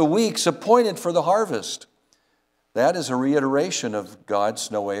for us the weeks appointed for the harvest. That is a reiteration of God's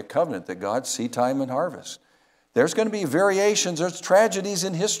Noahic covenant, that God seed time and harvest. There's going to be variations. There's tragedies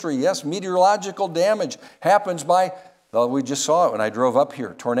in history. Yes, meteorological damage happens by, well, we just saw it when I drove up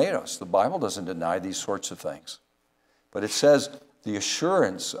here, tornadoes. The Bible doesn't deny these sorts of things. But it says the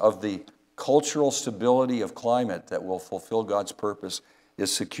assurance of the cultural stability of climate that will fulfill God's purpose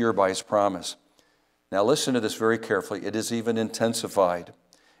is secure by His promise. Now listen to this very carefully. It is even intensified.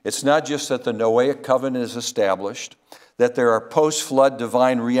 It's not just that the Noahic covenant is established, that there are post-flood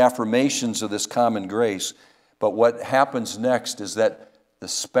divine reaffirmations of this common grace, but what happens next is that the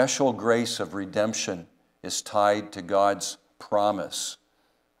special grace of redemption is tied to God's promise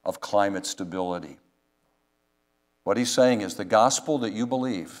of climate stability. What he's saying is the gospel that you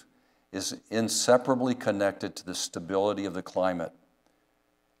believe is inseparably connected to the stability of the climate.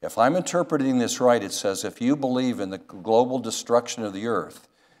 If I'm interpreting this right, it says if you believe in the global destruction of the earth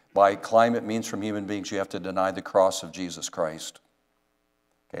by climate means from human beings, you have to deny the cross of Jesus Christ.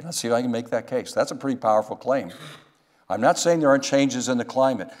 Okay, let's see if I can make that case. That's a pretty powerful claim. I'm not saying there aren't changes in the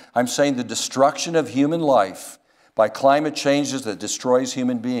climate. I'm saying the destruction of human life by climate changes that destroys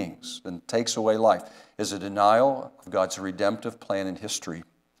human beings and takes away life is a denial of God's redemptive plan in history.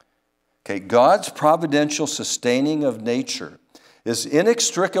 Okay, God's providential sustaining of nature is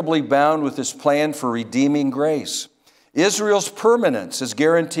inextricably bound with His plan for redeeming grace. Israel's permanence is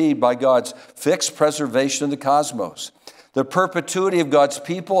guaranteed by God's fixed preservation of the cosmos. The perpetuity of God's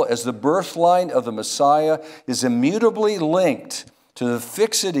people as the birthline of the Messiah is immutably linked to the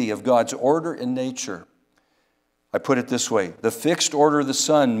fixity of God's order in nature. I put it this way, the fixed order of the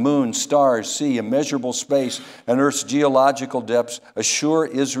sun, moon, stars, sea, immeasurable space, and earth's geological depths assure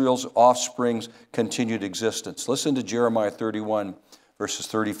Israel's offspring's continued existence. Listen to Jeremiah 31, verses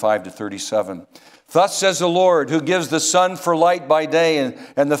 35-37. Thus says the Lord, who gives the sun for light by day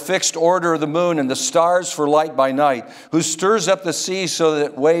and the fixed order of the moon and the stars for light by night, who stirs up the sea so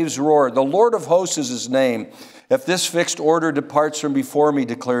that waves roar. The Lord of hosts is His name. If this fixed order departs from before me,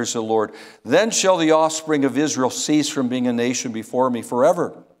 declares the Lord, then shall the offspring of Israel cease from being a nation before me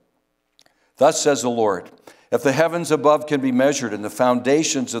forever. Thus says the Lord, if the heavens above can be measured and the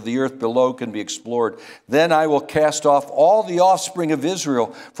foundations of the earth below can be explored, then I will cast off all the offspring of Israel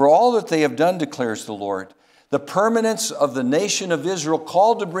for all that they have done, declares the Lord. The permanence of the nation of Israel,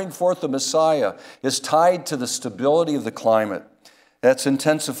 called to bring forth the Messiah, is tied to the stability of the climate. That's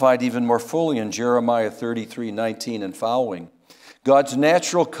intensified even more fully in Jeremiah 33:19 and following. God's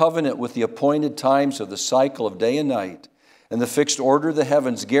natural covenant with the appointed times of the cycle of day and night and the fixed order of the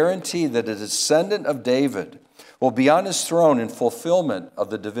heavens guarantee that a descendant of David will be on his throne in fulfillment of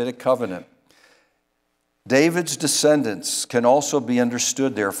the Davidic covenant. David's descendants can also be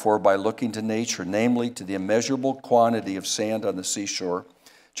understood, therefore, by looking to nature, namely to the immeasurable quantity of sand on the seashore.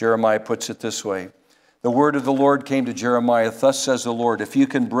 Jeremiah puts it this way: the word of the Lord came to Jeremiah, thus says the Lord, if you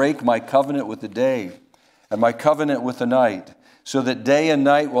can break my covenant with the day and my covenant with the night, so that day and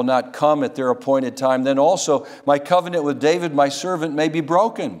night will not come at their appointed time, then also my covenant with David, my servant, may be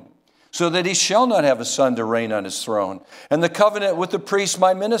broken, so that he shall not have a son to reign on his throne, and the covenant with the priests,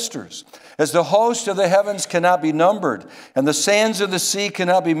 my ministers. As the host of the heavens cannot be numbered, and the sands of the sea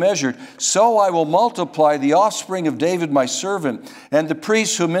cannot be measured, so I will multiply the offspring of David, my servant, and the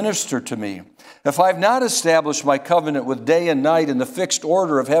priests who minister to me. If I have not established my covenant with day and night in the fixed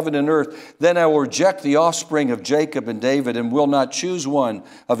order of heaven and earth, then I will reject the offspring of Jacob and David and will not choose one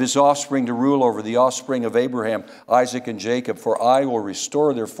of his offspring to rule over the offspring of Abraham, Isaac, and Jacob, for I will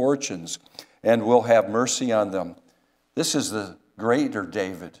restore their fortunes and will have mercy on them. This is the greater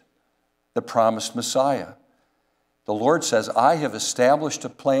David, the promised Messiah. The Lord says, I have established a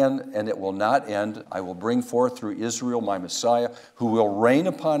plan and it will not end. I will bring forth through Israel my Messiah who will reign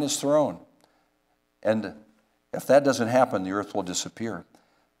upon his throne. And if that doesn't happen, the earth will disappear.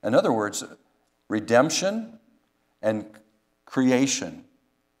 In other words, redemption and creation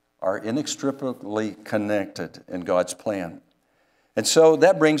are inextricably connected in God's plan. And so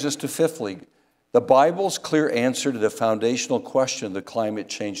that brings us to fifthly, the Bible's clear answer to the foundational question of the climate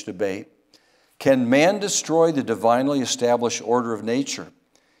change debate. Can man destroy the divinely established order of nature,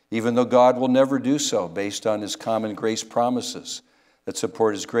 even though God will never do so based on his common grace promises that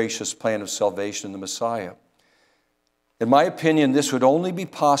support his gracious plan of salvation in the Messiah? In my opinion, this would only be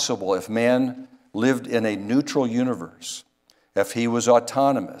possible if man lived in a neutral universe, if he was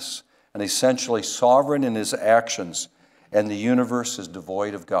autonomous and essentially sovereign in his actions, and the universe is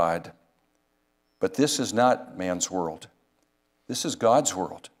devoid of God. But this is not man's world. This is God's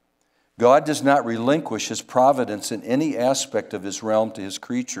world. God does not relinquish his providence in any aspect of his realm to his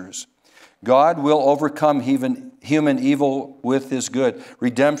creatures. God will overcome human evil with his good.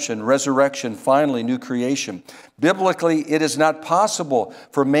 Redemption, resurrection, finally, new creation. Biblically, it is not possible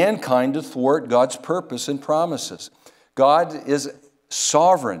for mankind to thwart God's purpose and promises. God is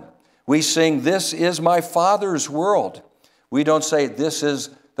sovereign. We sing, "This is my Father's world." We don't say, "This is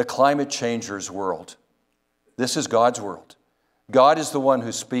the climate changer's world." This is God's world. God is the one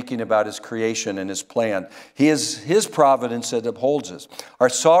who's speaking about his creation and his plan. He is his providence that upholds us. Our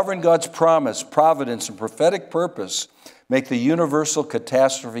sovereign God's promise, providence, and prophetic purpose make the universal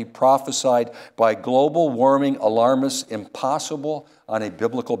catastrophe prophesied by global warming alarmists impossible on a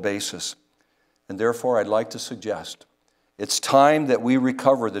biblical basis. And therefore, I'd like to suggest it's time that we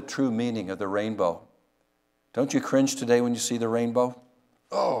recover the true meaning of the rainbow. Don't you cringe today when you see the rainbow?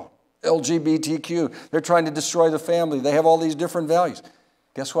 Oh, LGBTQ. They're trying to destroy the family. They have all these different values.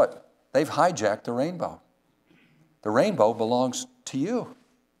 Guess what? They've hijacked the rainbow. The rainbow belongs to you.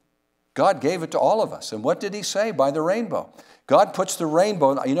 God gave it to all of us. And what did he say by the rainbow? God puts the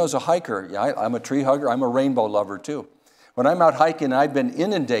rainbow, you know, as a hiker, I'm a tree hugger, I'm a rainbow lover too. When I'm out hiking, I've been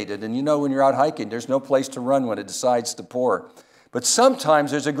inundated. And you know, when you're out hiking, there's no place to run when it decides to pour. But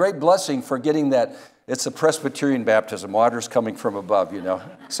sometimes there's a great blessing for getting that. It's a Presbyterian baptism. Water's coming from above, you know.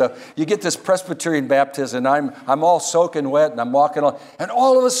 So you get this Presbyterian baptism, and I'm all soaking wet, and I'm walking along, and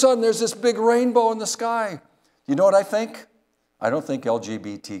all of a sudden there's this big rainbow in the sky. You know what I think? I don't think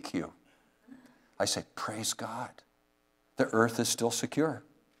LGBTQ. I say, praise God. The earth is still secure.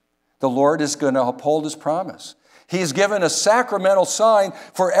 The Lord is going to uphold his promise. He's given a sacramental sign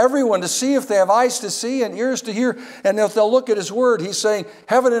for everyone to see if they have eyes to see and ears to hear, and if they'll look at his word. He's saying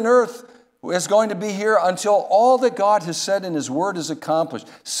heaven and earth is going to be here until all that God has said in his word is accomplished.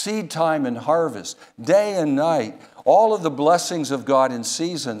 Seed time and harvest, day and night, all of the blessings of God in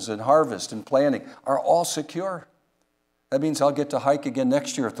seasons and harvest and planting are all secure. That means I'll get to hike again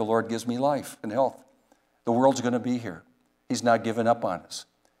next year if the Lord gives me life and health. The world's going to be here. He's not given up on us.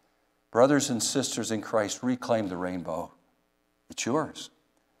 Brothers and sisters in Christ, reclaim the rainbow. It's yours.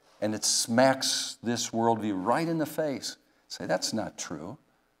 And it smacks this worldview right in the face. Say, that's not true.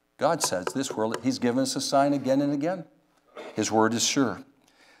 God says this world, he's given us a sign again and again. His word is sure.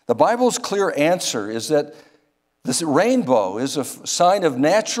 The Bible's clear answer is that this rainbow is a sign of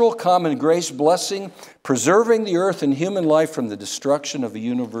natural common grace blessing, preserving the earth and human life from the destruction of a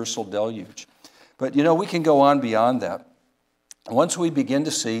universal deluge. But, we can go on beyond that. Once we begin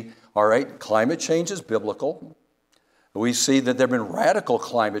to see, all right, climate change is biblical. We see that there have been radical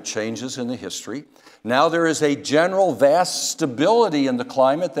climate changes in the history. Now there is a general vast stability in the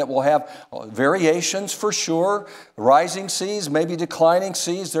climate that will have variations for sure, rising seas, maybe declining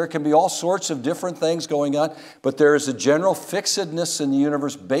seas. There can be all sorts of different things going on, but there is a general fixedness in the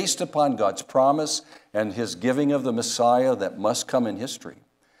universe based upon God's promise and his giving of the Messiah that must come in history.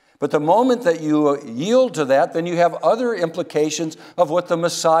 But the moment that you yield to that, then you have other implications of what the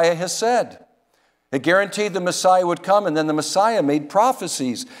Messiah has said. It guaranteed the Messiah would come, and then the Messiah made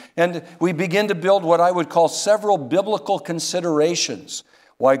prophecies. And we begin to build what I would call several biblical considerations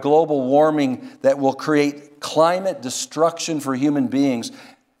why global warming that will create climate destruction for human beings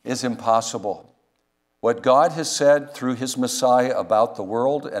is impossible. What God has said through his Messiah about the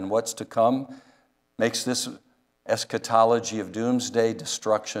world and what's to come makes this eschatology of doomsday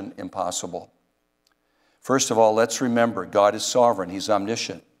destruction impossible. First of all, let's remember God is sovereign. He's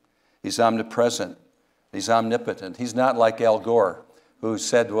omniscient. He's omnipresent. He's omnipotent. He's not like Al Gore, who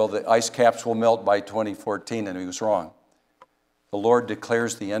said, well, the ice caps will melt by 2014, and he was wrong. The Lord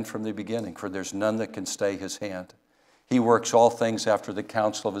declares the end from the beginning, for there's none that can stay his hand. He works all things after the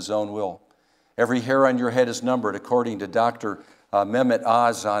counsel of his own will. Every hair on your head is numbered, according to Dr. Mehmet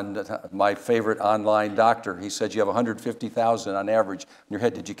Oz, my favorite online doctor. He said you have 150,000 on average on your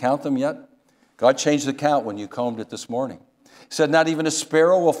head. Did you count them yet? God changed the count when you combed it this morning. He said, not even a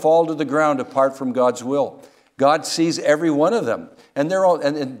sparrow will fall to the ground apart from God's will. God sees every one of them. And they're all,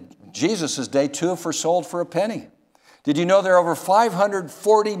 and in Jesus' day, 2 were sold for a penny. Did you know there are over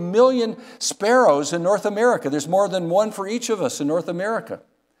 540 million sparrows in North America? There's more than one for each of us in North America.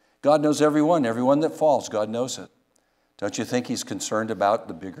 God knows everyone that falls. God knows it. Don't you think he's concerned about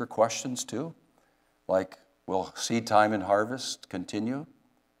the bigger questions too? Like, will seed time and harvest continue?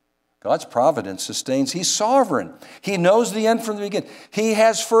 God's providence sustains. He's sovereign. He knows the end from the beginning. He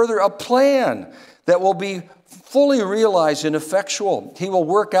has further a plan that will be fully realized and effectual. He will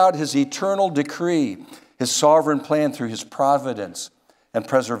work out his eternal decree, his sovereign plan through his providence and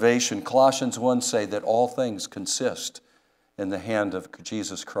preservation. Colossians 1 say that all things consist in the hand of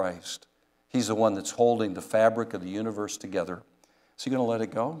Jesus Christ. He's the one that's holding the fabric of the universe together. Is he going to let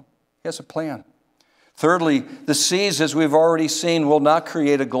it go? He has a plan. Thirdly, the seas, as we've already seen, will not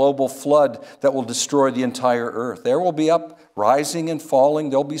create a global flood that will destroy the entire earth. There will be uprising and falling.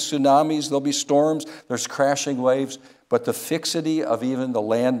 There'll be tsunamis. There'll be storms. There's crashing waves. But the fixity of even the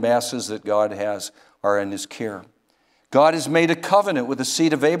land masses that God has are in his care. God has made a covenant with the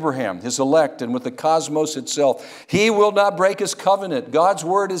seed of Abraham, his elect, and with the cosmos itself. He will not break his covenant. God's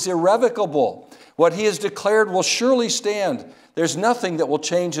word is irrevocable. What he has declared will surely stand. There's nothing that will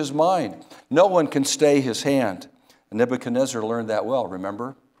change his mind. No one can stay his hand. And Nebuchadnezzar learned that well,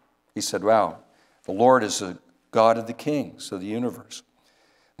 remember? He said, wow, the Lord is the God of the kings of the universe.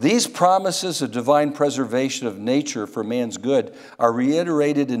 These promises of divine preservation of nature for man's good are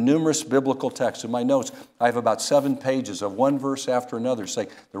reiterated in numerous biblical texts. In my notes, I have about 7 pages of one verse after another saying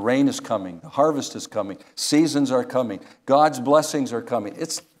the rain is coming, the harvest is coming, seasons are coming, God's blessings are coming.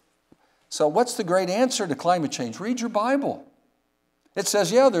 So what's the great answer to climate change? Read your Bible. It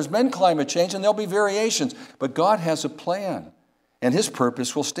says, yeah, there's been climate change and there'll be variations, but God has a plan and his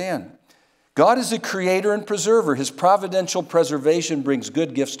purpose will stand. God is the creator and preserver. His providential preservation brings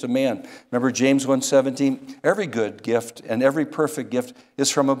good gifts to man. Remember James 1:17? Every good gift and every perfect gift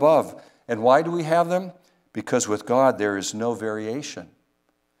is from above. And why do we have them? Because with God there is no variation.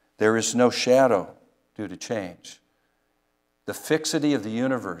 There is no shadow due to change. The fixity of the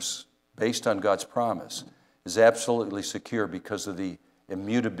universe based on God's promise is absolutely secure because of the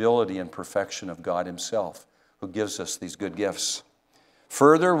immutability and perfection of God himself, who gives us these good gifts.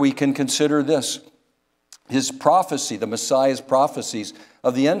 Further, we can consider this. His prophecy, the Messiah's prophecies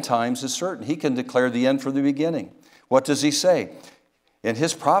of the end times is certain. He can declare the end from the beginning. What does he say? In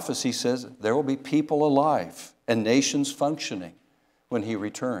his prophecy, he says there will be people alive and nations functioning when he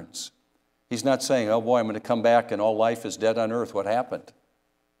returns. He's not saying, oh boy, I'm going to come back and all life is dead on earth. What happened?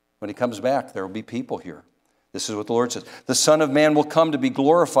 When he comes back, there will be people here. This is what the Lord says. The Son of Man will come to be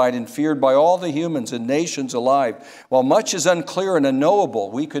glorified and feared by all the humans and nations alive. While much is unclear and unknowable,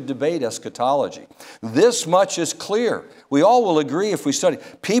 we could debate eschatology. This much is clear. We all will agree if we study.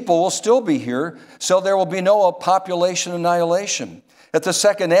 People will still be here, so there will be no population annihilation. At the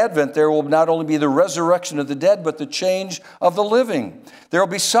second advent, there will not only be the resurrection of the dead, but the change of the living. There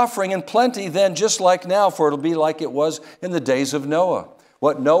will be suffering and plenty then, just like now, for it will be like it was in the days of Noah.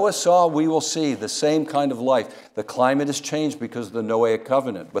 What Noah saw, we will see, the same kind of life. The climate has changed because of the Noahic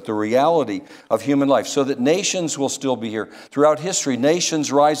covenant, but the reality of human life, so that nations will still be here. Throughout history,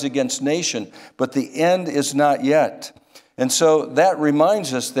 nations rise against nation, but the end is not yet. And so that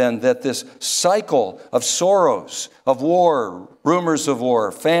reminds us then that this cycle of sorrows, of war, rumors of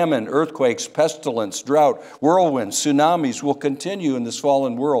war, famine, earthquakes, pestilence, drought, whirlwinds, tsunamis will continue in this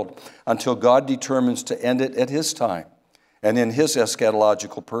fallen world until God determines to end it at His time and in His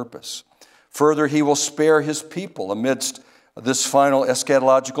eschatological purpose. Further, He will spare His people amidst this final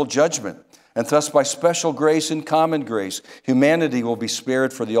eschatological judgment. And thus, by special grace and common grace, humanity will be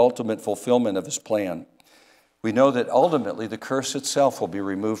spared for the ultimate fulfillment of His plan. We know that ultimately the curse itself will be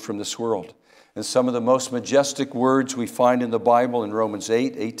removed from this world. And some of the most majestic words we find in the Bible in Romans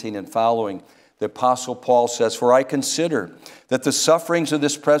 8:18 and following, the Apostle Paul says, "For I consider that the sufferings of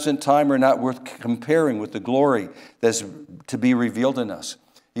this present time are not worth comparing with the glory that is to be revealed in us."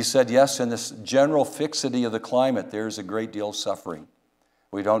 He said, yes, in this general fixity of the climate, there is a great deal of suffering.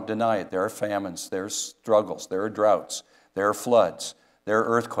 We don't deny it. There are famines, there are struggles, there are droughts, there are floods, there are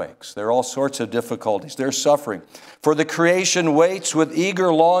earthquakes, there are all sorts of difficulties, there's suffering. For the creation waits with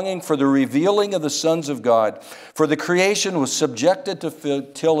eager longing for the revealing of the sons of God. For the creation was subjected to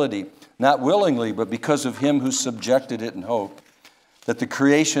futility, not willingly, but because of Him who subjected it in hope, that the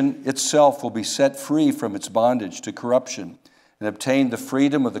creation itself will be set free from its bondage to corruption and obtain the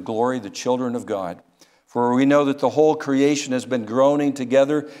freedom of the glory of the children of God. For we know that the whole creation has been groaning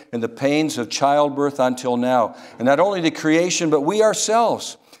together in the pains of childbirth until now. And not only the creation, but we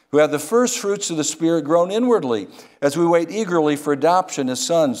ourselves, who have the first fruits of the Spirit, groan inwardly as we wait eagerly for adoption as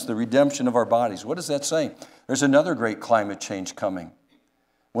sons, the redemption of our bodies. What is that saying? There's another great climate change coming,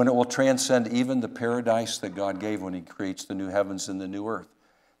 when it will transcend even the paradise that God gave when He creates the new heavens and the new earth.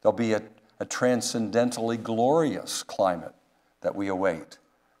 There'll be a transcendentally glorious climate that we await,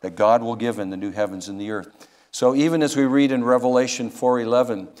 that God will give in the new heavens and the earth. So even as we read in Revelation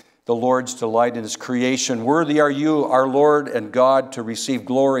 4:11, the Lord's delight in His creation, "Worthy are you, our Lord and God, to receive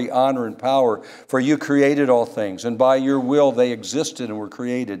glory, honor, and power, for you created all things, and by your will they existed and were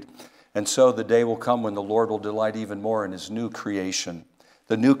created." And so the day will come when the Lord will delight even more in His new creation,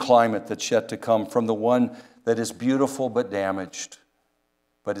 the new climate that's yet to come from the one that is beautiful but damaged,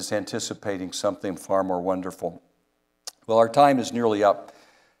 but is anticipating something far more wonderful. Well, our time is nearly up.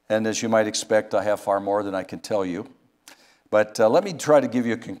 And as you might expect, I have far more than I can tell you. But let me try to give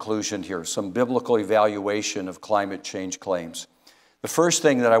you a conclusion here, some biblical evaluation of climate change claims. The first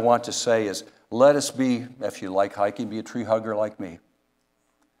thing that I want to say is, let us be, if you like hiking, be a tree hugger like me.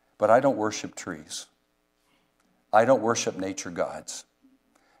 But I don't worship trees. I don't worship nature gods.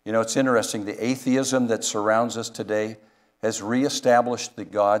 You know, it's interesting, the atheism that surrounds us today has reestablished the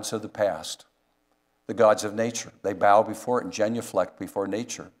gods of the past, the gods of nature. They bow before it and genuflect before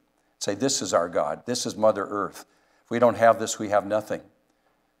nature. Say, this is our God. This is Mother Earth. If we don't have this, we have nothing.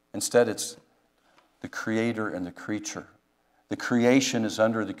 Instead, it's the Creator and the creature. The creation is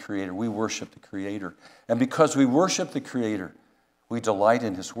under the Creator. We worship the Creator. And because we worship the Creator, we delight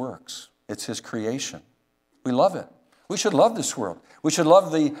in His works. It's His creation. We love it. We should love this world. We should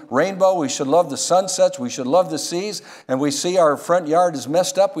love the rainbow. We should love the sunsets. We should love the seas. And we see our front yard is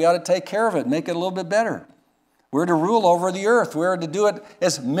messed up. We ought to take care of it, make it a little bit better. We're to rule over the earth. We're to do it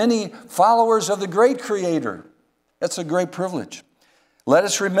as many followers of the great Creator. That's a great privilege. Let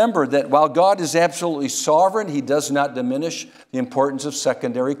us remember that while God is absolutely sovereign, He does not diminish the importance of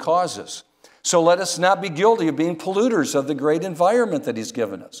secondary causes. So let us not be guilty of being polluters of the great environment that He's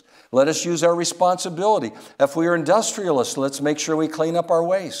given us. Let us use our responsibility. If we are industrialists, let's make sure we clean up our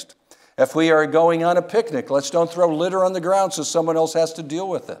waste. If we are going on a picnic, let's don't throw litter on the ground so someone else has to deal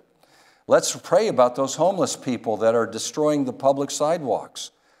with it. Let's pray about those homeless people that are destroying the public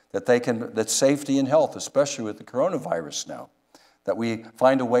sidewalks, that safety and health, especially with the coronavirus now, that we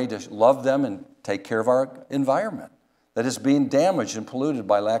find a way to love them and take care of our environment that is being damaged and polluted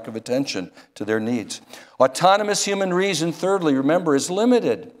by lack of attention to their needs. Autonomous human reason, thirdly, remember, is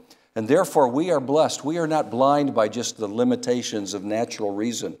limited. And therefore, we are blessed. We are not blind by just the limitations of natural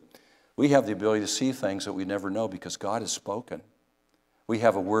reason. We have the ability to see things that we never know because God has spoken. We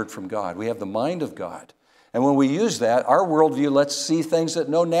have a word from God. We have the mind of God. And when we use that, our worldview lets us see things that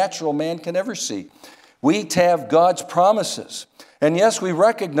no natural man can ever see. We have God's promises. And yes, we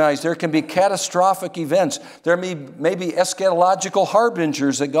recognize there can be catastrophic events. There may be eschatological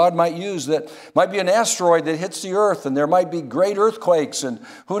harbingers that God might use, that might be an asteroid that hits the earth, and there might be great earthquakes, and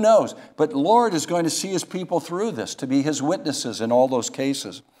who knows. But the Lord is going to see His people through this, to be His witnesses in all those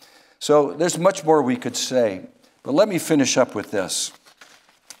cases. So there's much more we could say. But let me finish up with this.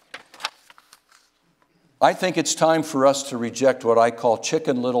 I think it's time for us to reject what I call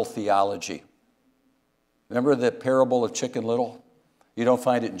Chicken Little theology. Remember the parable of Chicken Little? You don't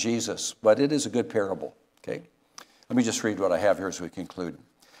find it in Jesus, but it is a good parable, okay? Let me just read what I have here as we conclude.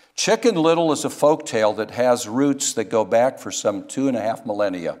 Chicken Little is a folk tale that has roots that go back for some 2.5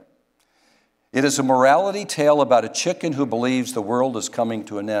 millennia. It is a morality tale about a chicken who believes the world is coming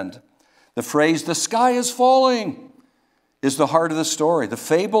to an end. The phrase, "the sky is falling," is the heart of the story. The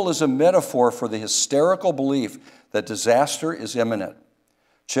fable is a metaphor for the hysterical belief that disaster is imminent.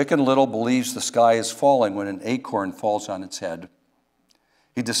 Chicken Little believes the sky is falling when an acorn falls on its head.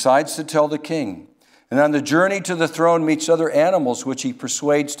 He decides to tell the king, and on the journey to the throne meets other animals which he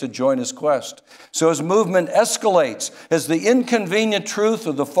persuades to join his quest. So his movement escalates as the inconvenient truth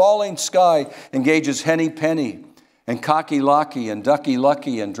of the falling sky engages Henny Penny and Cocky Locky and Ducky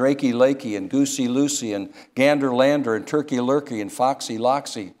Lucky and Drakey Lakey and Goosey Lucy and Gander Lander and Turkey Lurkey and Foxy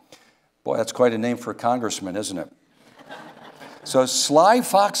Loxy. Boy, that's quite a name for a congressman, isn't it? So sly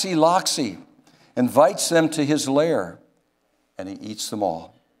Foxy Loxy invites them to his lair, and he eats them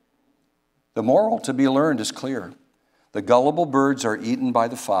all. The moral to be learned is clear. The gullible birds are eaten by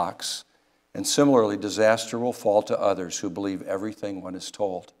the fox, and similarly, disaster will fall to others who believe everything one is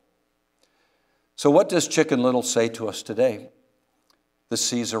told. So what does Chicken Little say to us today? The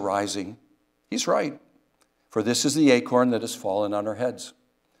seas are rising. He's right, for this is the acorn that has fallen on our heads.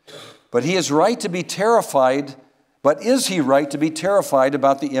 But he is right to be terrified. But is he right to be terrified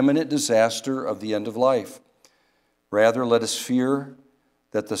about the imminent disaster of the end of life? Rather, let us fear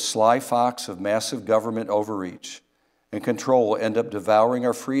that the sly fox of massive government overreach and control will end up devouring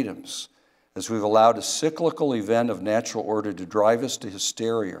our freedoms as we've allowed a cyclical event of natural order to drive us to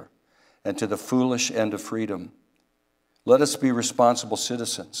hysteria and to the foolish end of freedom. Let us be responsible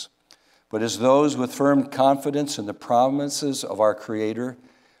citizens, but as those with firm confidence in the promises of our Creator,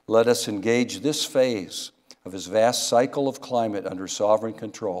 let us engage this phase of his vast cycle of climate under sovereign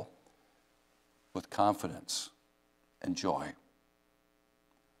control with confidence and joy,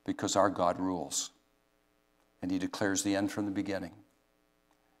 because our God rules, and he declares the end from the beginning.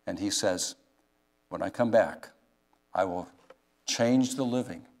 And he says, when I come back, I will change the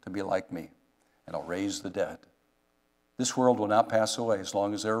living to be like me, and I'll raise the dead. This world will not pass away as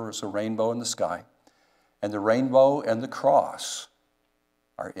long as there is a rainbow in the sky, and the rainbow and the cross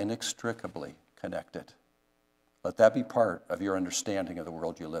are inextricably connected. Let that be part of your understanding of the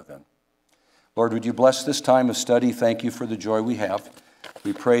world you live in. Lord, would you bless this time of study? Thank you for the joy we have.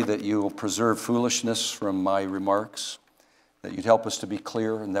 We pray that you will preserve foolishness from my remarks, that you'd help us to be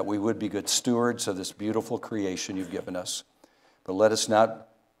clear, and that we would be good stewards of this beautiful creation you've given us. But let us not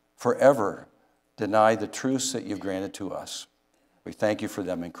forever deny the truths that you've granted to us. We thank you for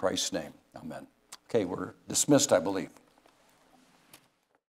them in Christ's name. Amen. Okay, we're dismissed, I believe.